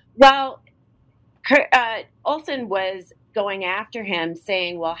 Well, Olson was going after him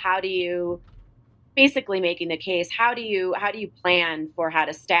saying, well, how do you, basically making the case, how do you plan for how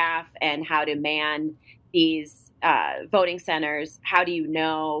to staff and how to man these voting centers? How do you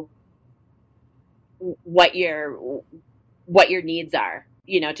know what your needs are,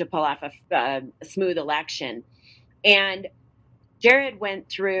 to pull off a smooth election? And Jared went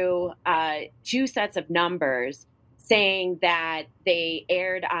through 2 sets of numbers saying that they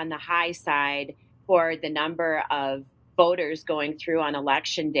erred on the high side for the number of voters going through on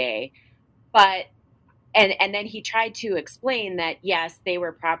election day. But and then he tried to explain that, yes, they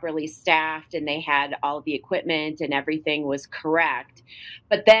were properly staffed and they had all the equipment and everything was correct.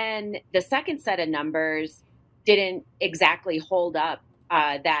 But then the second set of numbers didn't exactly hold up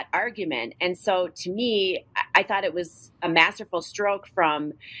that argument. And so to me, I thought it was a masterful stroke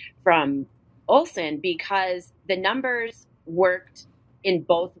from Olson, because the numbers worked in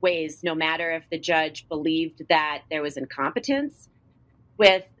both ways, no matter if the judge believed that there was incompetence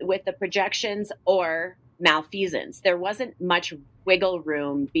with the projections or malfeasance. There wasn't much wiggle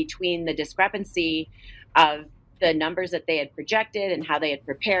room between the discrepancy of the numbers that they had projected and how they had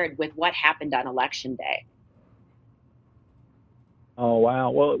prepared with what happened on election day. Oh,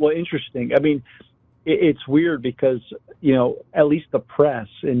 wow. Well, interesting. I mean, it's weird because, at least the press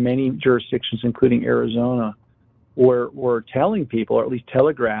in many jurisdictions, including Arizona, were telling people, or at least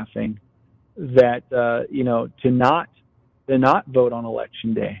telegraphing, that, to not vote on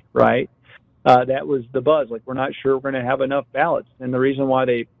election day, right? That was the buzz. Like, we're not sure we're going to have enough ballots. And the reason why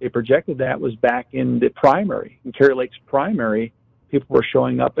they projected that was back in the primary, in Kari Lake's primary, people were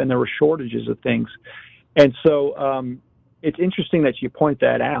showing up and there were shortages of things. And so it's interesting that you point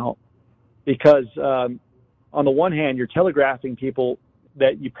that out, because on the one hand, you're telegraphing people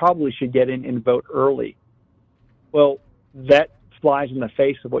that you probably should get in and vote early. Well, that flies in the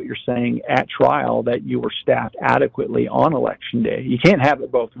face of what you're saying at trial, that you were staffed adequately on election day. You can't have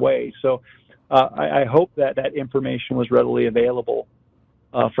it both ways. So I hope that information was readily available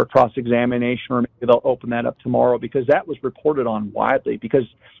for cross-examination, or maybe they'll open that up tomorrow, because that was reported on widely.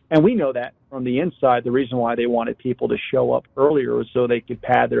 And we know that from the inside, the reason why they wanted people to show up earlier was so they could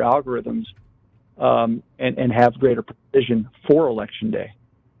pad their algorithms and have greater precision for election day.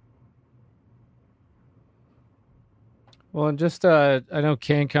 Well, and just I know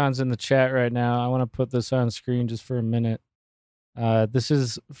Canncon's in the chat right now. I want to put this on screen just for a minute. This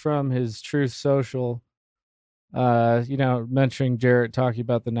is from his Truth Social. Mentioning Jarrett talking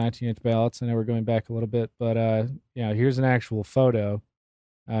about the 19-inch ballots. I know we're going back a little bit, but here's an actual photo.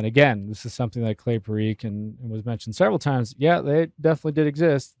 And again, this is something that Clay Parikh and was mentioned several times. Yeah, they definitely did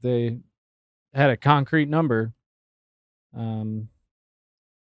exist. They had a concrete number. I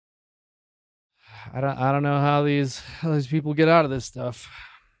don't know how these people get out of this stuff.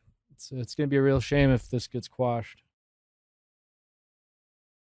 It's going to be a real shame if this gets quashed.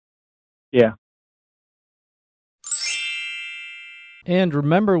 Yeah. And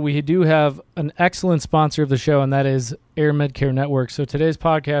remember, we do have an excellent sponsor of the show, and that is Air Medcare Network. So today's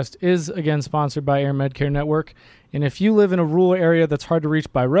podcast is, again, sponsored by Air Medcare Network. And if you live in a rural area that's hard to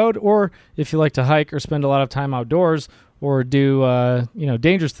reach by road, or if you like to hike or spend a lot of time outdoors or do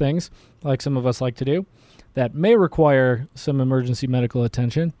dangerous things like some of us like to do that may require some emergency medical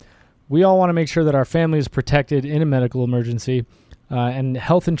attention, we all want to make sure that our family is protected in a medical emergency. And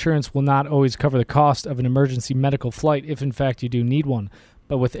health insurance will not always cover the cost of an emergency medical flight if, in fact, you do need one.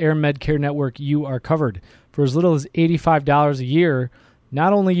 But with Air Medcare Network, you are covered. For as little as $85 a year,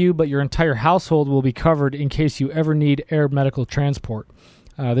 not only you, but your entire household will be covered in case you ever need air medical transport.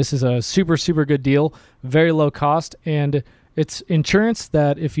 This is a super, super good deal, very low cost, and it's insurance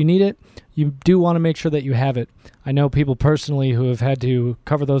that if you need it, you do want to make sure that you have it. I know people personally who have had to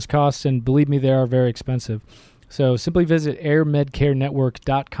cover those costs, and believe me, they are very expensive. So simply visit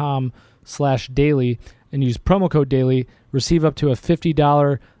airmedcarenetwork.com/daily and use promo code daily. Receive up to a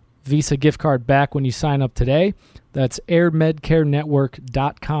 $50 Visa gift card back when you sign up today. That's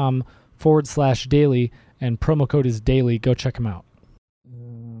airmedcarenetwork.com/daily, and promo code is daily. Go check them out.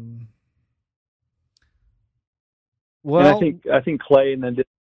 Well, and I think Clay and then did a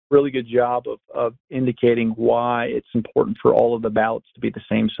really good job of indicating why it's important for all of the ballots to be the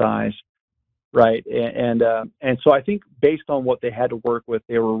same size. Right. And so I think based on what they had to work with,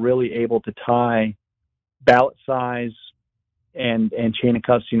 they were really able to tie ballot size and chain of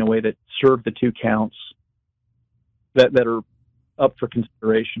custody in a way that served the two counts that are up for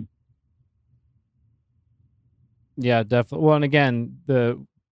consideration. Yeah, definitely. Well, and again,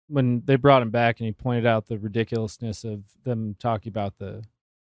 when they brought him back and he pointed out the ridiculousness of them talking about the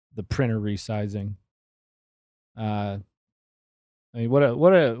printer resizing. I mean,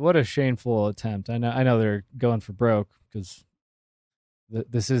 what a shameful attempt. I know they're going for broke because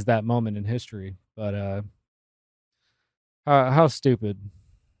this is that moment in history. But how stupid.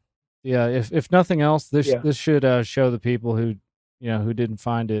 Yeah, if nothing else, this should show the people who didn't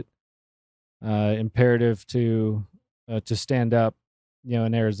find it imperative to stand up,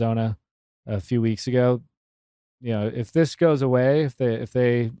 in Arizona a few weeks ago. If this goes away, if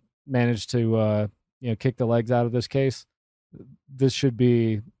they manage to kick the legs out of this case, this should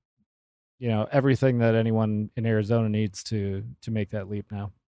be, everything that anyone in Arizona needs to make that leap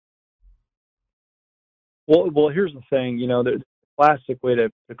now. Well, here's the thing, the classic way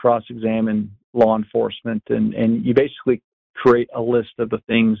to cross-examine law enforcement, and you basically create a list of the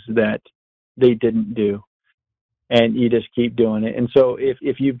things that they didn't do, and you just keep doing it. And so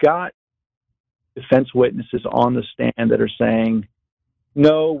if you've got defense witnesses on the stand that are saying,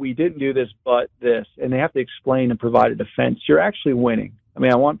 no, we didn't do this, but this, and they have to explain and provide a defense, you're actually winning. I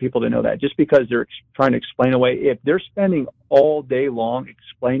mean, I want people to know that. Just because they're trying to explain away, if they're spending all day long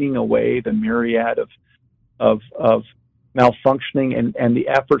explaining away the myriad of malfunctioning and the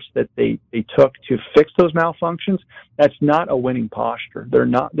efforts that they took to fix those malfunctions, that's not a winning posture. They're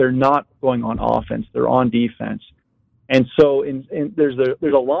not going on offense. They're on defense. And so there's a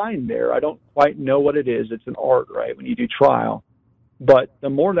line there. I don't quite know what it is. It's an art, right, when you do trial. But the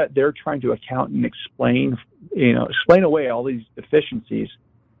more that they're trying to account and explain away all these deficiencies,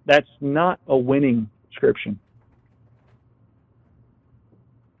 that's not a winning description.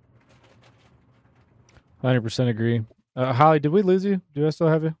 100% agree. Holly, did we lose you? Do I still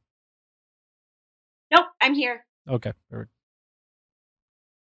have you? Nope, I'm here. Okay. Perfect.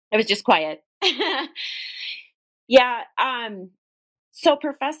 I was just quiet. Yeah. So,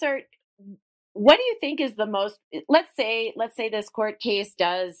 Professor, what do you think is the most? Let's say this court case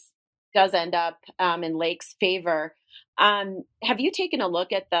does end up in Lake's favor. Have you taken a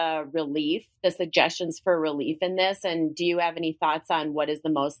look at the suggestions for relief in this, and do you have any thoughts on what is the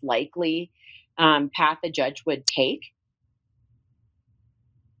most likely path the judge would take?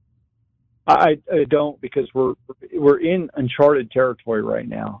 I don't, because we're in uncharted territory right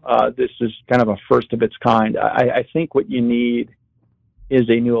now. This is kind of a first of its kind. I think what you need is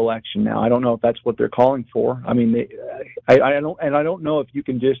a new election now. I don't know if that's what they're calling for. I mean, I don't know if you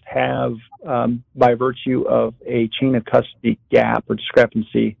can just have, by virtue of a chain of custody gap or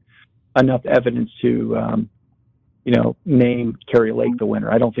discrepancy, enough evidence to, name Kari Lake the winner.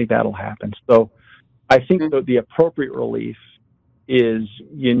 I don't think that'll happen. So I think that the appropriate relief is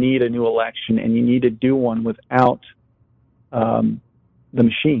you need a new election, and you need to do one without the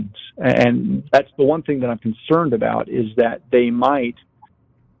machines. And that's the one thing that I'm concerned about, is that they might,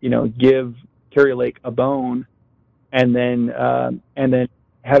 give Kari Lake a bone and then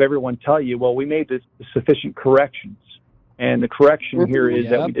have everyone tell you, well, we made the sufficient corrections. And the correction here is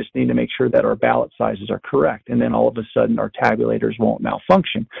that we just need to make sure that our ballot sizes are correct. And then all of a sudden our tabulators won't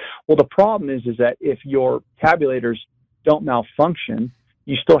malfunction. Well, the problem is that if your tabulators don't malfunction,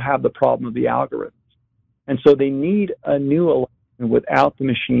 you still have the problem of the algorithms. And so they need a new election without the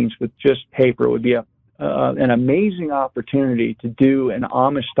machines, with just paper. It would be an amazing opportunity to do an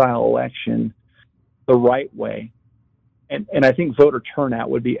Amish-style election the right way. And I think voter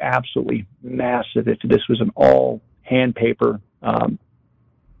turnout would be absolutely massive if this was an all hand paper,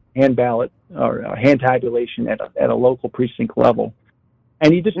 hand ballot, or hand tabulation at a local precinct level.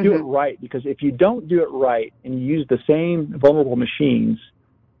 And you just do it right, because if you don't do it right and you use the same vulnerable machines,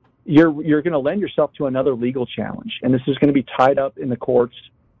 you're going to lend yourself to another legal challenge, and this is going to be tied up in the courts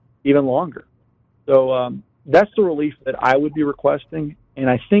even longer. So that's the relief that I would be requesting. And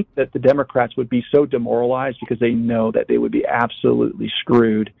I think that the Democrats would be so demoralized because they know that they would be absolutely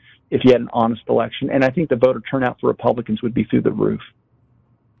screwed if you had an honest election. And I think the voter turnout for Republicans would be through the roof.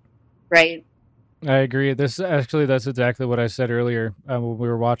 Right. I agree. That's exactly what I said earlier when we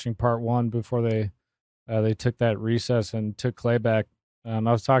were watching part one before they took that recess and took Clay back. I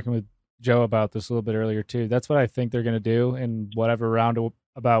was talking with Joe about this a little bit earlier too. That's what I think they're going to do in whatever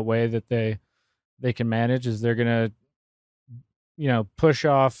roundabout way that they can manage, is they're going to, push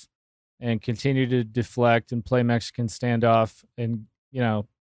off and continue to deflect and play Mexican standoff and,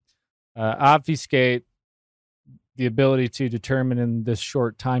 obfuscate the ability to determine in this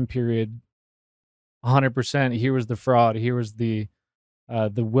short time period 100% here was the fraud, here was the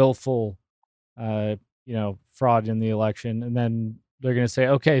willful fraud in the election. And then they're going to say,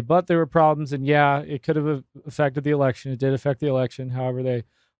 okay, but there were problems, and yeah, it could have affected the election. It did affect the election. However they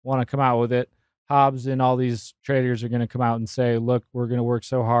want to come out with it. Hobbs and all these traders are going to come out and say, look, we're going to work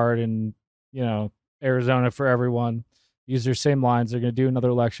so hard, and Arizona for everyone. Use their same lines. They're going to do another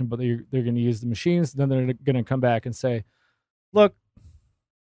election, but they're going to use the machines. Then they're going to come back and say, look,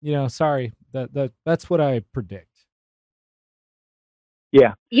 sorry, that's what I predict.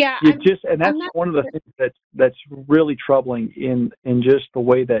 Yeah. Yeah. That's one of the things that's really troubling in just the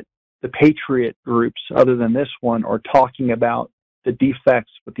way that the patriot groups, other than this one, are talking about the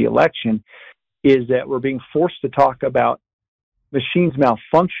defects with the election, is that we're being forced to talk about machines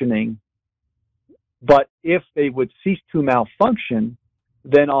malfunctioning. But if they would cease to malfunction,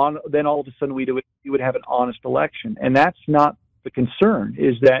 then all of a sudden we would have an honest election. And that's not the concern,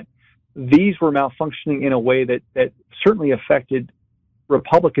 is that these were malfunctioning in a way that certainly affected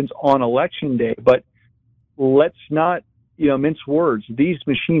Republicans on election day. But let's not mince words. These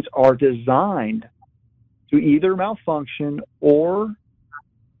machines are designed to either malfunction or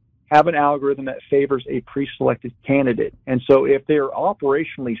have an algorithm that favors a pre-selected candidate. And so if they are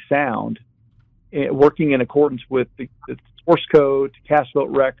operationally sound, working in accordance with the source code, cast vote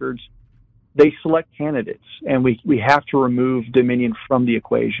records, they select candidates, and we have to remove Dominion from the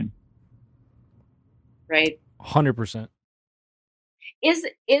equation. Right. 100%. Is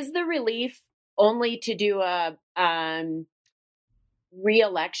the relief only to do a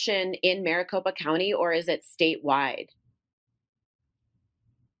re-election in Maricopa County, or is it statewide?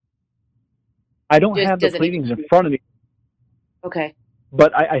 I don't have the pleadings in front of me. Okay.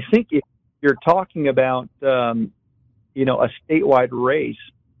 But I think if you're talking about, a statewide race,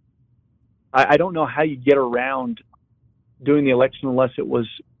 I don't know how you get around doing the election unless it was,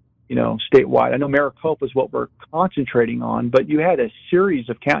 statewide. I know Maricopa is what we're concentrating on, but you had a series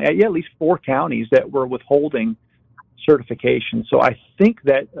of counties, at least 4 counties that were withholding certification. So I think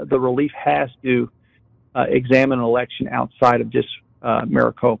that the relief has to examine an election outside of just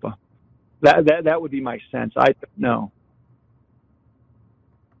Maricopa. That would be my sense. I don't know.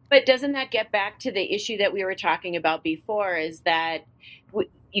 But doesn't that get back to the issue that we were talking about before, is that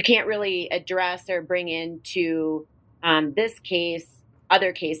you can't really address or bring into this case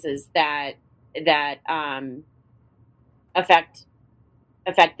other cases that affect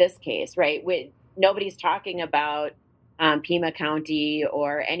this case, right? Nobody's talking about Pima County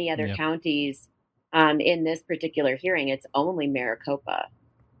or any other counties in this particular hearing. It's only Maricopa.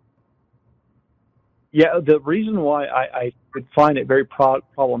 Yeah, the reason why I would find it very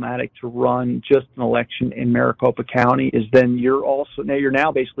problematic to run just an election in Maricopa County is then you're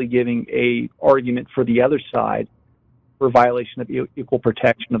now basically giving a argument for the other side for violation of equal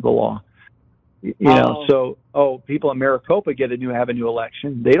protection of the law. People in Maricopa have a new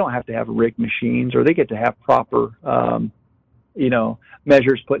election. They don't have to have rigged machines, or they get to have proper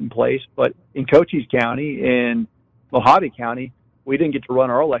measures put in place. But in Cochise County, in Mojave County, We didn't get to run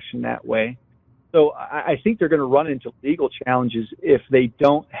our election that way. So I think they're going to run into legal challenges if they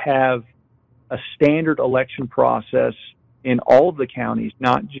don't have a standard election process in all of the counties,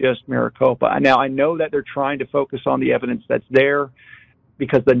 not just Maricopa. Now, I know that they're trying to focus on the evidence that's there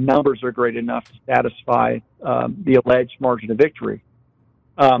because the numbers are great enough to satisfy the alleged margin of victory.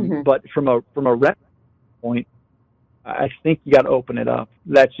 But from a rep point, I think you got to open it up.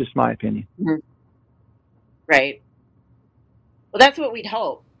 That's just my opinion. Right. Well, that's what we'd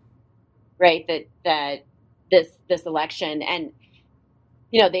hope, right? That this election, and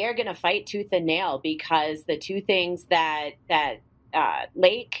they are going to fight tooth and nail, because the two things that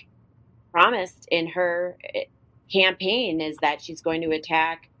Lake promised in her campaign is that she's going to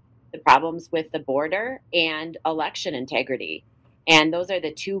attack the problems with the border and election integrity. And those are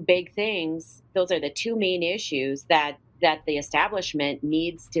the two big things. Those are the two main issues that the establishment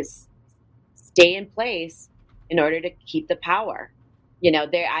needs to stay in place in order to keep the power.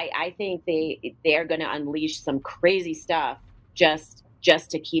 I think they are going to unleash some crazy stuff just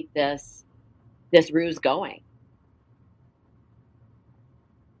to keep this ruse going.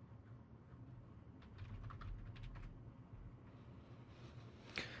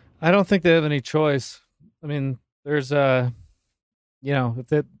 I don't think they have any choice. I mean, there's if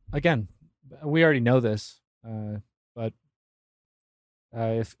they, again, we already know this, but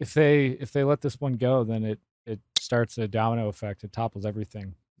if they let this one go, then it starts a domino effect. It topples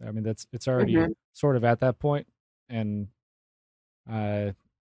everything. I mean, it's already sort of at that point, and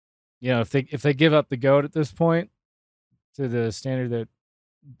if they give up the goat at this point to the standard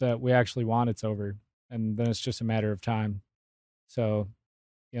that we actually want, it's over, and then it's just a matter of time. So,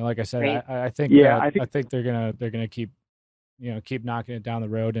 like I said, right. I think they're gonna keep knocking it down the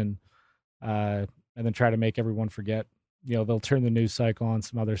road, and then try to make everyone forget. They'll turn the news cycle on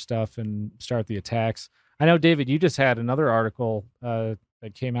some other stuff and start the attacks. I know, David, you just had another article that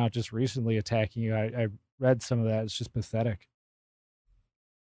came out just recently attacking you. I read some of that. It's just pathetic.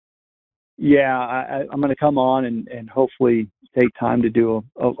 Yeah, I'm going to come on and hopefully take time to do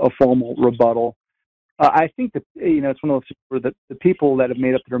a formal rebuttal. I think that, it's one of those where the people that have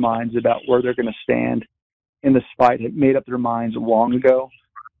made up their minds about where they're going to stand in this fight have made up their minds long ago.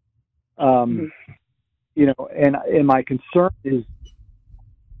 And my concern is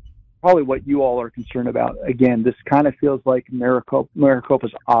probably what you all are concerned about. Again, this kind of feels like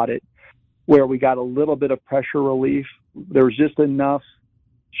Maricopa's audit, where we got a little bit of pressure relief. There was just enough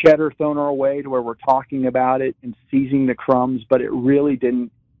cheddar thrown our way to where we're talking about it and seizing the crumbs, but it really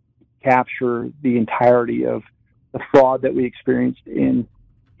didn't capture the entirety of the fraud that we experienced in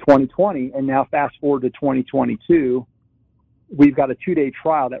 2020. And now fast forward to 2022, we've got a 2-day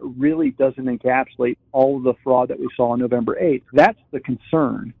trial that really doesn't encapsulate all of the fraud that we saw on November 8th. That's the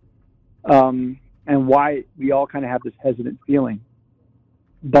concern, and why we all kind of have this hesitant feeling.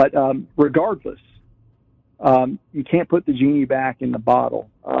 But regardless, you can't put the genie back in the bottle.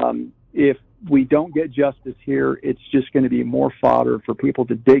 If we don't get justice here, it's just going to be more fodder for people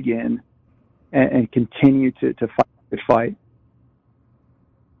to dig in and continue to fight.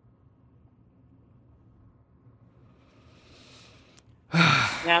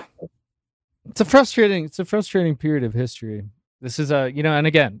 Yep. It's a frustrating period of history. This is and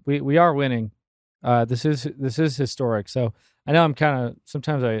again, we are winning. This is historic. So I know I'm kind of,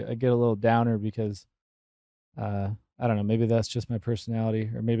 sometimes I get a little downer because I don't know, maybe that's just my personality,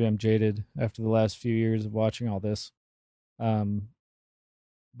 or maybe I'm jaded after the last few years of watching all this.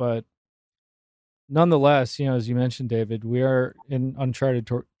 But nonetheless, as you mentioned, David, we are in uncharted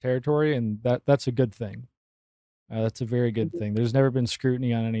territory, and that's a good thing. That's a very good thing. There's never been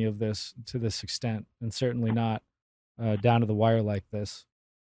scrutiny on any of this to this extent, and certainly not down to the wire like this.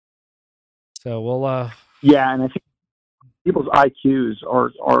 So we'll. Yeah, and I think people's IQs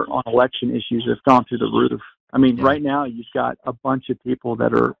are on election issues have gone through the roof. I mean, right now you've got a bunch of people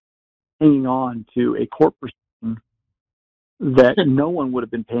that are hanging on to a court proceeding that no one would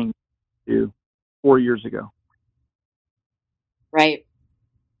have been paying to 4 years ago. Right.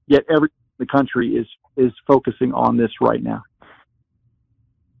 Yet everyone in the country is focusing on this right now.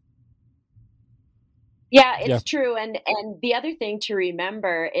 Yeah, it's true. And the other thing to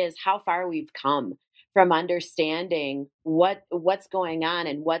remember is how far we've come from understanding what's going on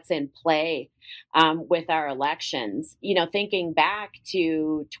and what's in play with our elections. Thinking back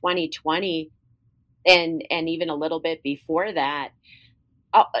to 2020 and even a little bit before that,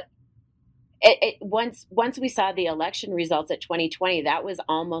 once we saw the election results at 2020, that was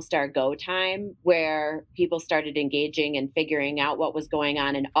almost our go time, where people started engaging and figuring out what was going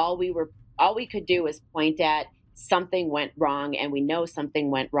on, and all we could do was point at something went wrong, and we know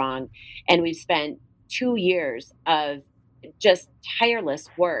something went wrong, and we've spent 2 years of just tireless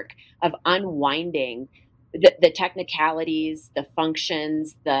work of unwinding the technicalities, the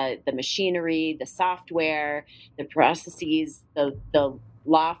functions, the machinery, the software, the processes, the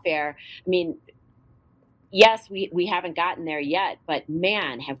lawfare. I mean, yes, we haven't gotten there yet, but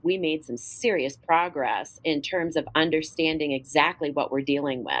man, have we made some serious progress in terms of understanding exactly what we're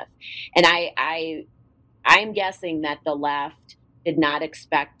dealing with. And I'm guessing that the left did not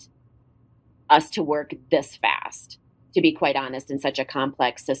expect us to work this fast, to be quite honest, in such a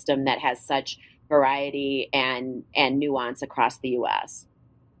complex system that has such variety and nuance across the U.S.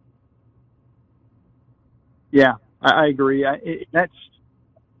 Yeah, I agree. That's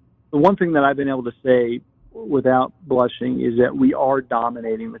the one thing that I've been able to say without blushing is that we are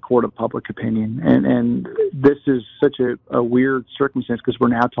dominating the court of public opinion. And this is such a weird circumstance because we're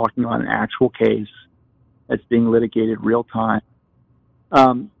now talking about an actual case that's being litigated real time.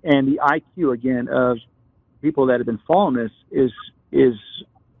 And the IQ, again, of people that have been following this is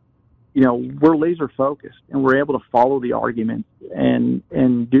we're laser focused and we're able to follow the argument and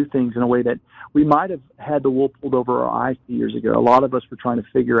do things in a way that we might have had the wool pulled over our eyes 2 years ago. A lot of us were trying to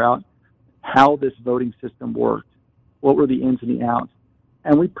figure out how this voting system worked, what were the ins and the outs,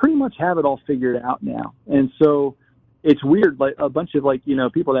 and we pretty much have it all figured out now. And so it's weird, like a bunch of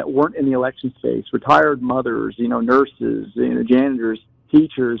people that weren't in the election space, retired mothers, nurses, janitors,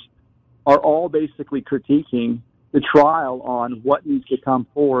 teachers, are all basically critiquing the trial on what needs to come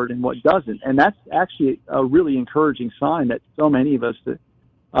forward and what doesn't. And that's actually a really encouraging sign that so many of us that,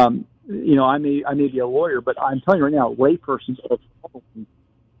 I may be a lawyer, but I'm telling you right now, laypersons are following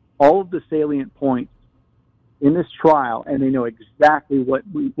all of the salient points in this trial, and they know exactly what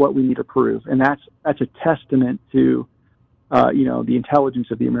we need to prove. And that's a testament to, the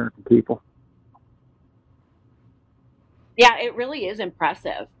intelligence of the American people. Yeah, it really is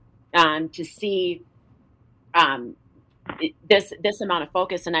impressive to see this amount of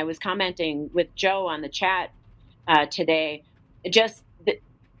focus. And I was commenting with Joe on the chat today, just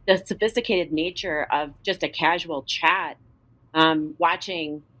the sophisticated nature of just a casual chat,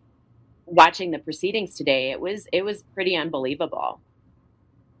 watching the proceedings today. It was pretty unbelievable.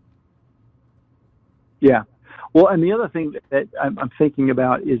 Yeah. Well, and the other thing that I'm thinking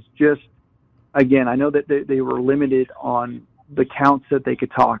about is just, again, I know that they were limited on the counts that they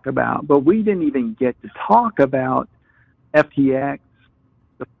could talk about, but we didn't even get to talk about FTX,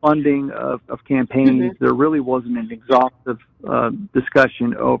 the funding of campaigns. Mm-hmm. There really wasn't an exhaustive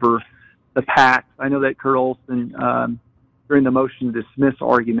discussion over the PACs. I know that Kurt Olson, during the motion to dismiss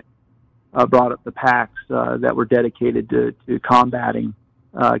argument, brought up the PACs that were dedicated to combating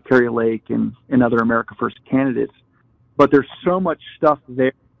Kerry Lake and other America First candidates. But there's so much stuff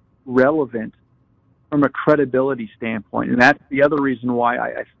there relevant from a credibility standpoint. And that's the other reason why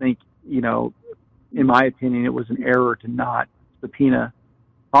I think, in my opinion, it was an error to not subpoena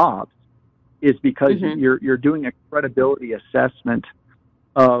Hobbs, is because mm-hmm. you're doing a credibility assessment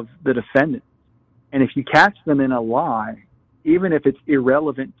of the defendant. And if you catch them in a lie, even if it's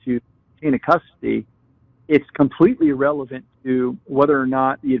irrelevant to chain of custody, it's completely irrelevant to whether or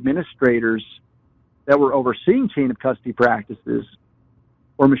not the administrators that were overseeing chain of custody practices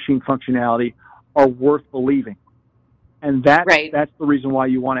or machine functionality are worth believing. And that's the reason why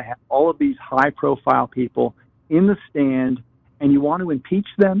you want to have all of these high-profile people in the stand, and you want to impeach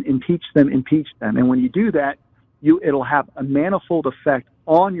them. And when you do that, it'll have a manifold effect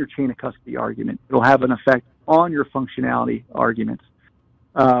on your chain of custody argument. It'll have an effect on your functionality arguments.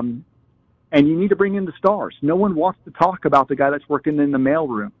 And you need to bring in the stars. No one wants to talk about the guy that's working in the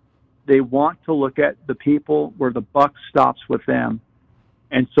mailroom. They want to look at the people where the buck stops with them.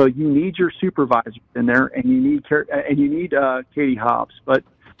 And so you need your supervisors in there, and you need Katie Hobbs. But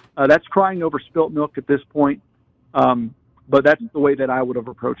that's crying over spilt milk at this point. But that's the way that I would have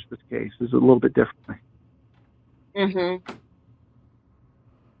approached this case, is a little bit differently. Mm-hmm.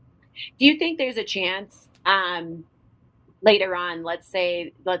 Do you think there's a chance later on, let's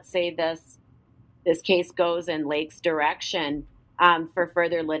say this case goes in Lake's direction, for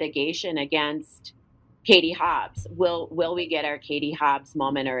further litigation against Katie Hobbs? Will we get our Katie Hobbs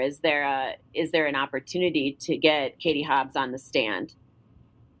moment, or is there an opportunity to get Katie Hobbs on the stand?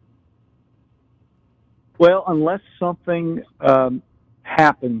 Well, unless something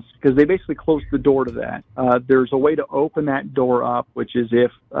happens, because they basically closed the door to that. There's a way to open that door up, which is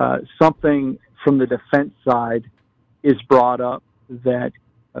if something from the defense side is brought up that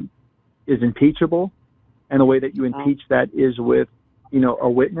is impeachable, and the way that you impeach that is with, a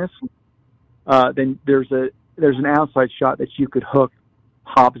witness. Then there's an outside shot that you could hook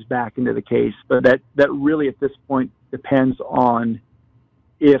Hobbs back into the case, but that really at this point depends on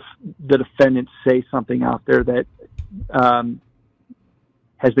if the defendants say something out there that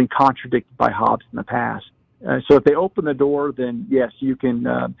has been contradicted by Hobbs in the past. So if they open the door, then yes, you can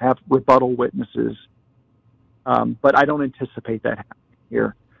have rebuttal witnesses. But I don't anticipate that happening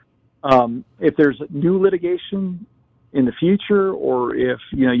here. If there's new litigation in the future, or if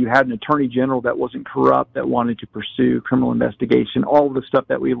you had an attorney general that wasn't corrupt that wanted to pursue criminal investigation, all of the stuff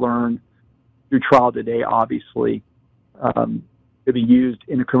that we learned through trial today, obviously, to be used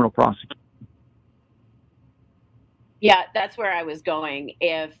in a criminal prosecution. Yeah, that's where I was going.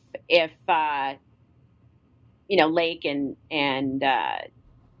 If Lake and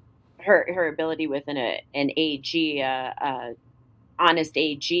her ability within an AG, honest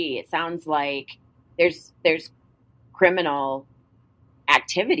AG, it sounds like there's criminal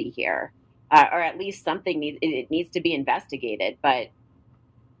activity here, or at least something it needs to be investigated. But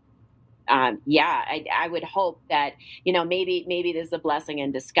I would hope that maybe this is a blessing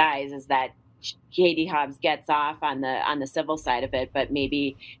in disguise, is that Katie Hobbs gets off on the civil side of it, but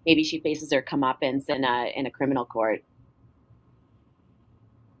maybe she faces her comeuppance in a criminal court.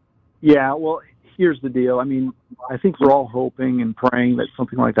 Yeah, well, here's the deal. I mean, I think we're all hoping and praying that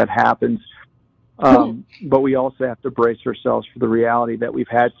something like that happens. But we also have to brace ourselves for the reality that we've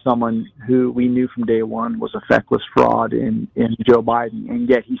had someone who we knew from day one was a feckless fraud in Joe Biden, and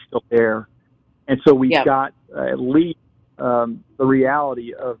yet he's still there. And so we've got at least the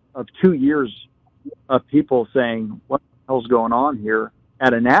reality of 2 years of people saying, what the hell's going on here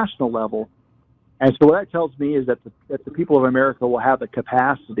at a national level? And so what that tells me is that the people of America will have the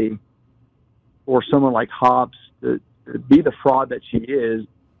capacity for someone like Hobbs to be the fraud that she is.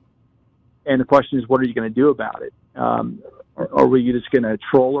 And the question is, what are you going to do about it? Are we just going to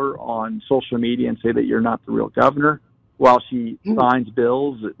troll her on social media and say that you're not the real governor while she signs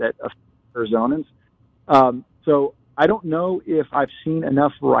bills that affect Arizonans? So I don't know if I've seen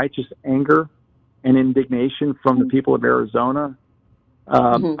enough righteous anger and indignation from the people of Arizona.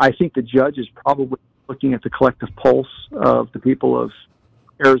 I think the judge is probably looking at the collective pulse of the people of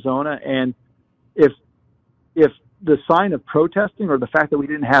Arizona. And if the sign of protesting, or the fact that we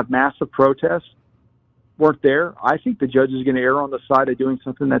didn't have massive protests, weren't there, I think the judge is going to err on the side of doing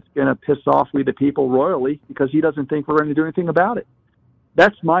something that's going to piss off we the people royally, because he doesn't think we're going to do anything about it.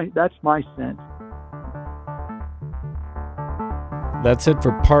 That's my sense. That's it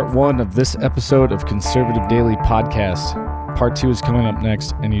for part 1 of this episode of Conservative Daily Podcast. Part 2 is coming up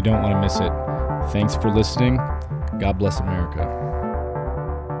next, and you don't want to miss it. Thanks for listening. God bless America.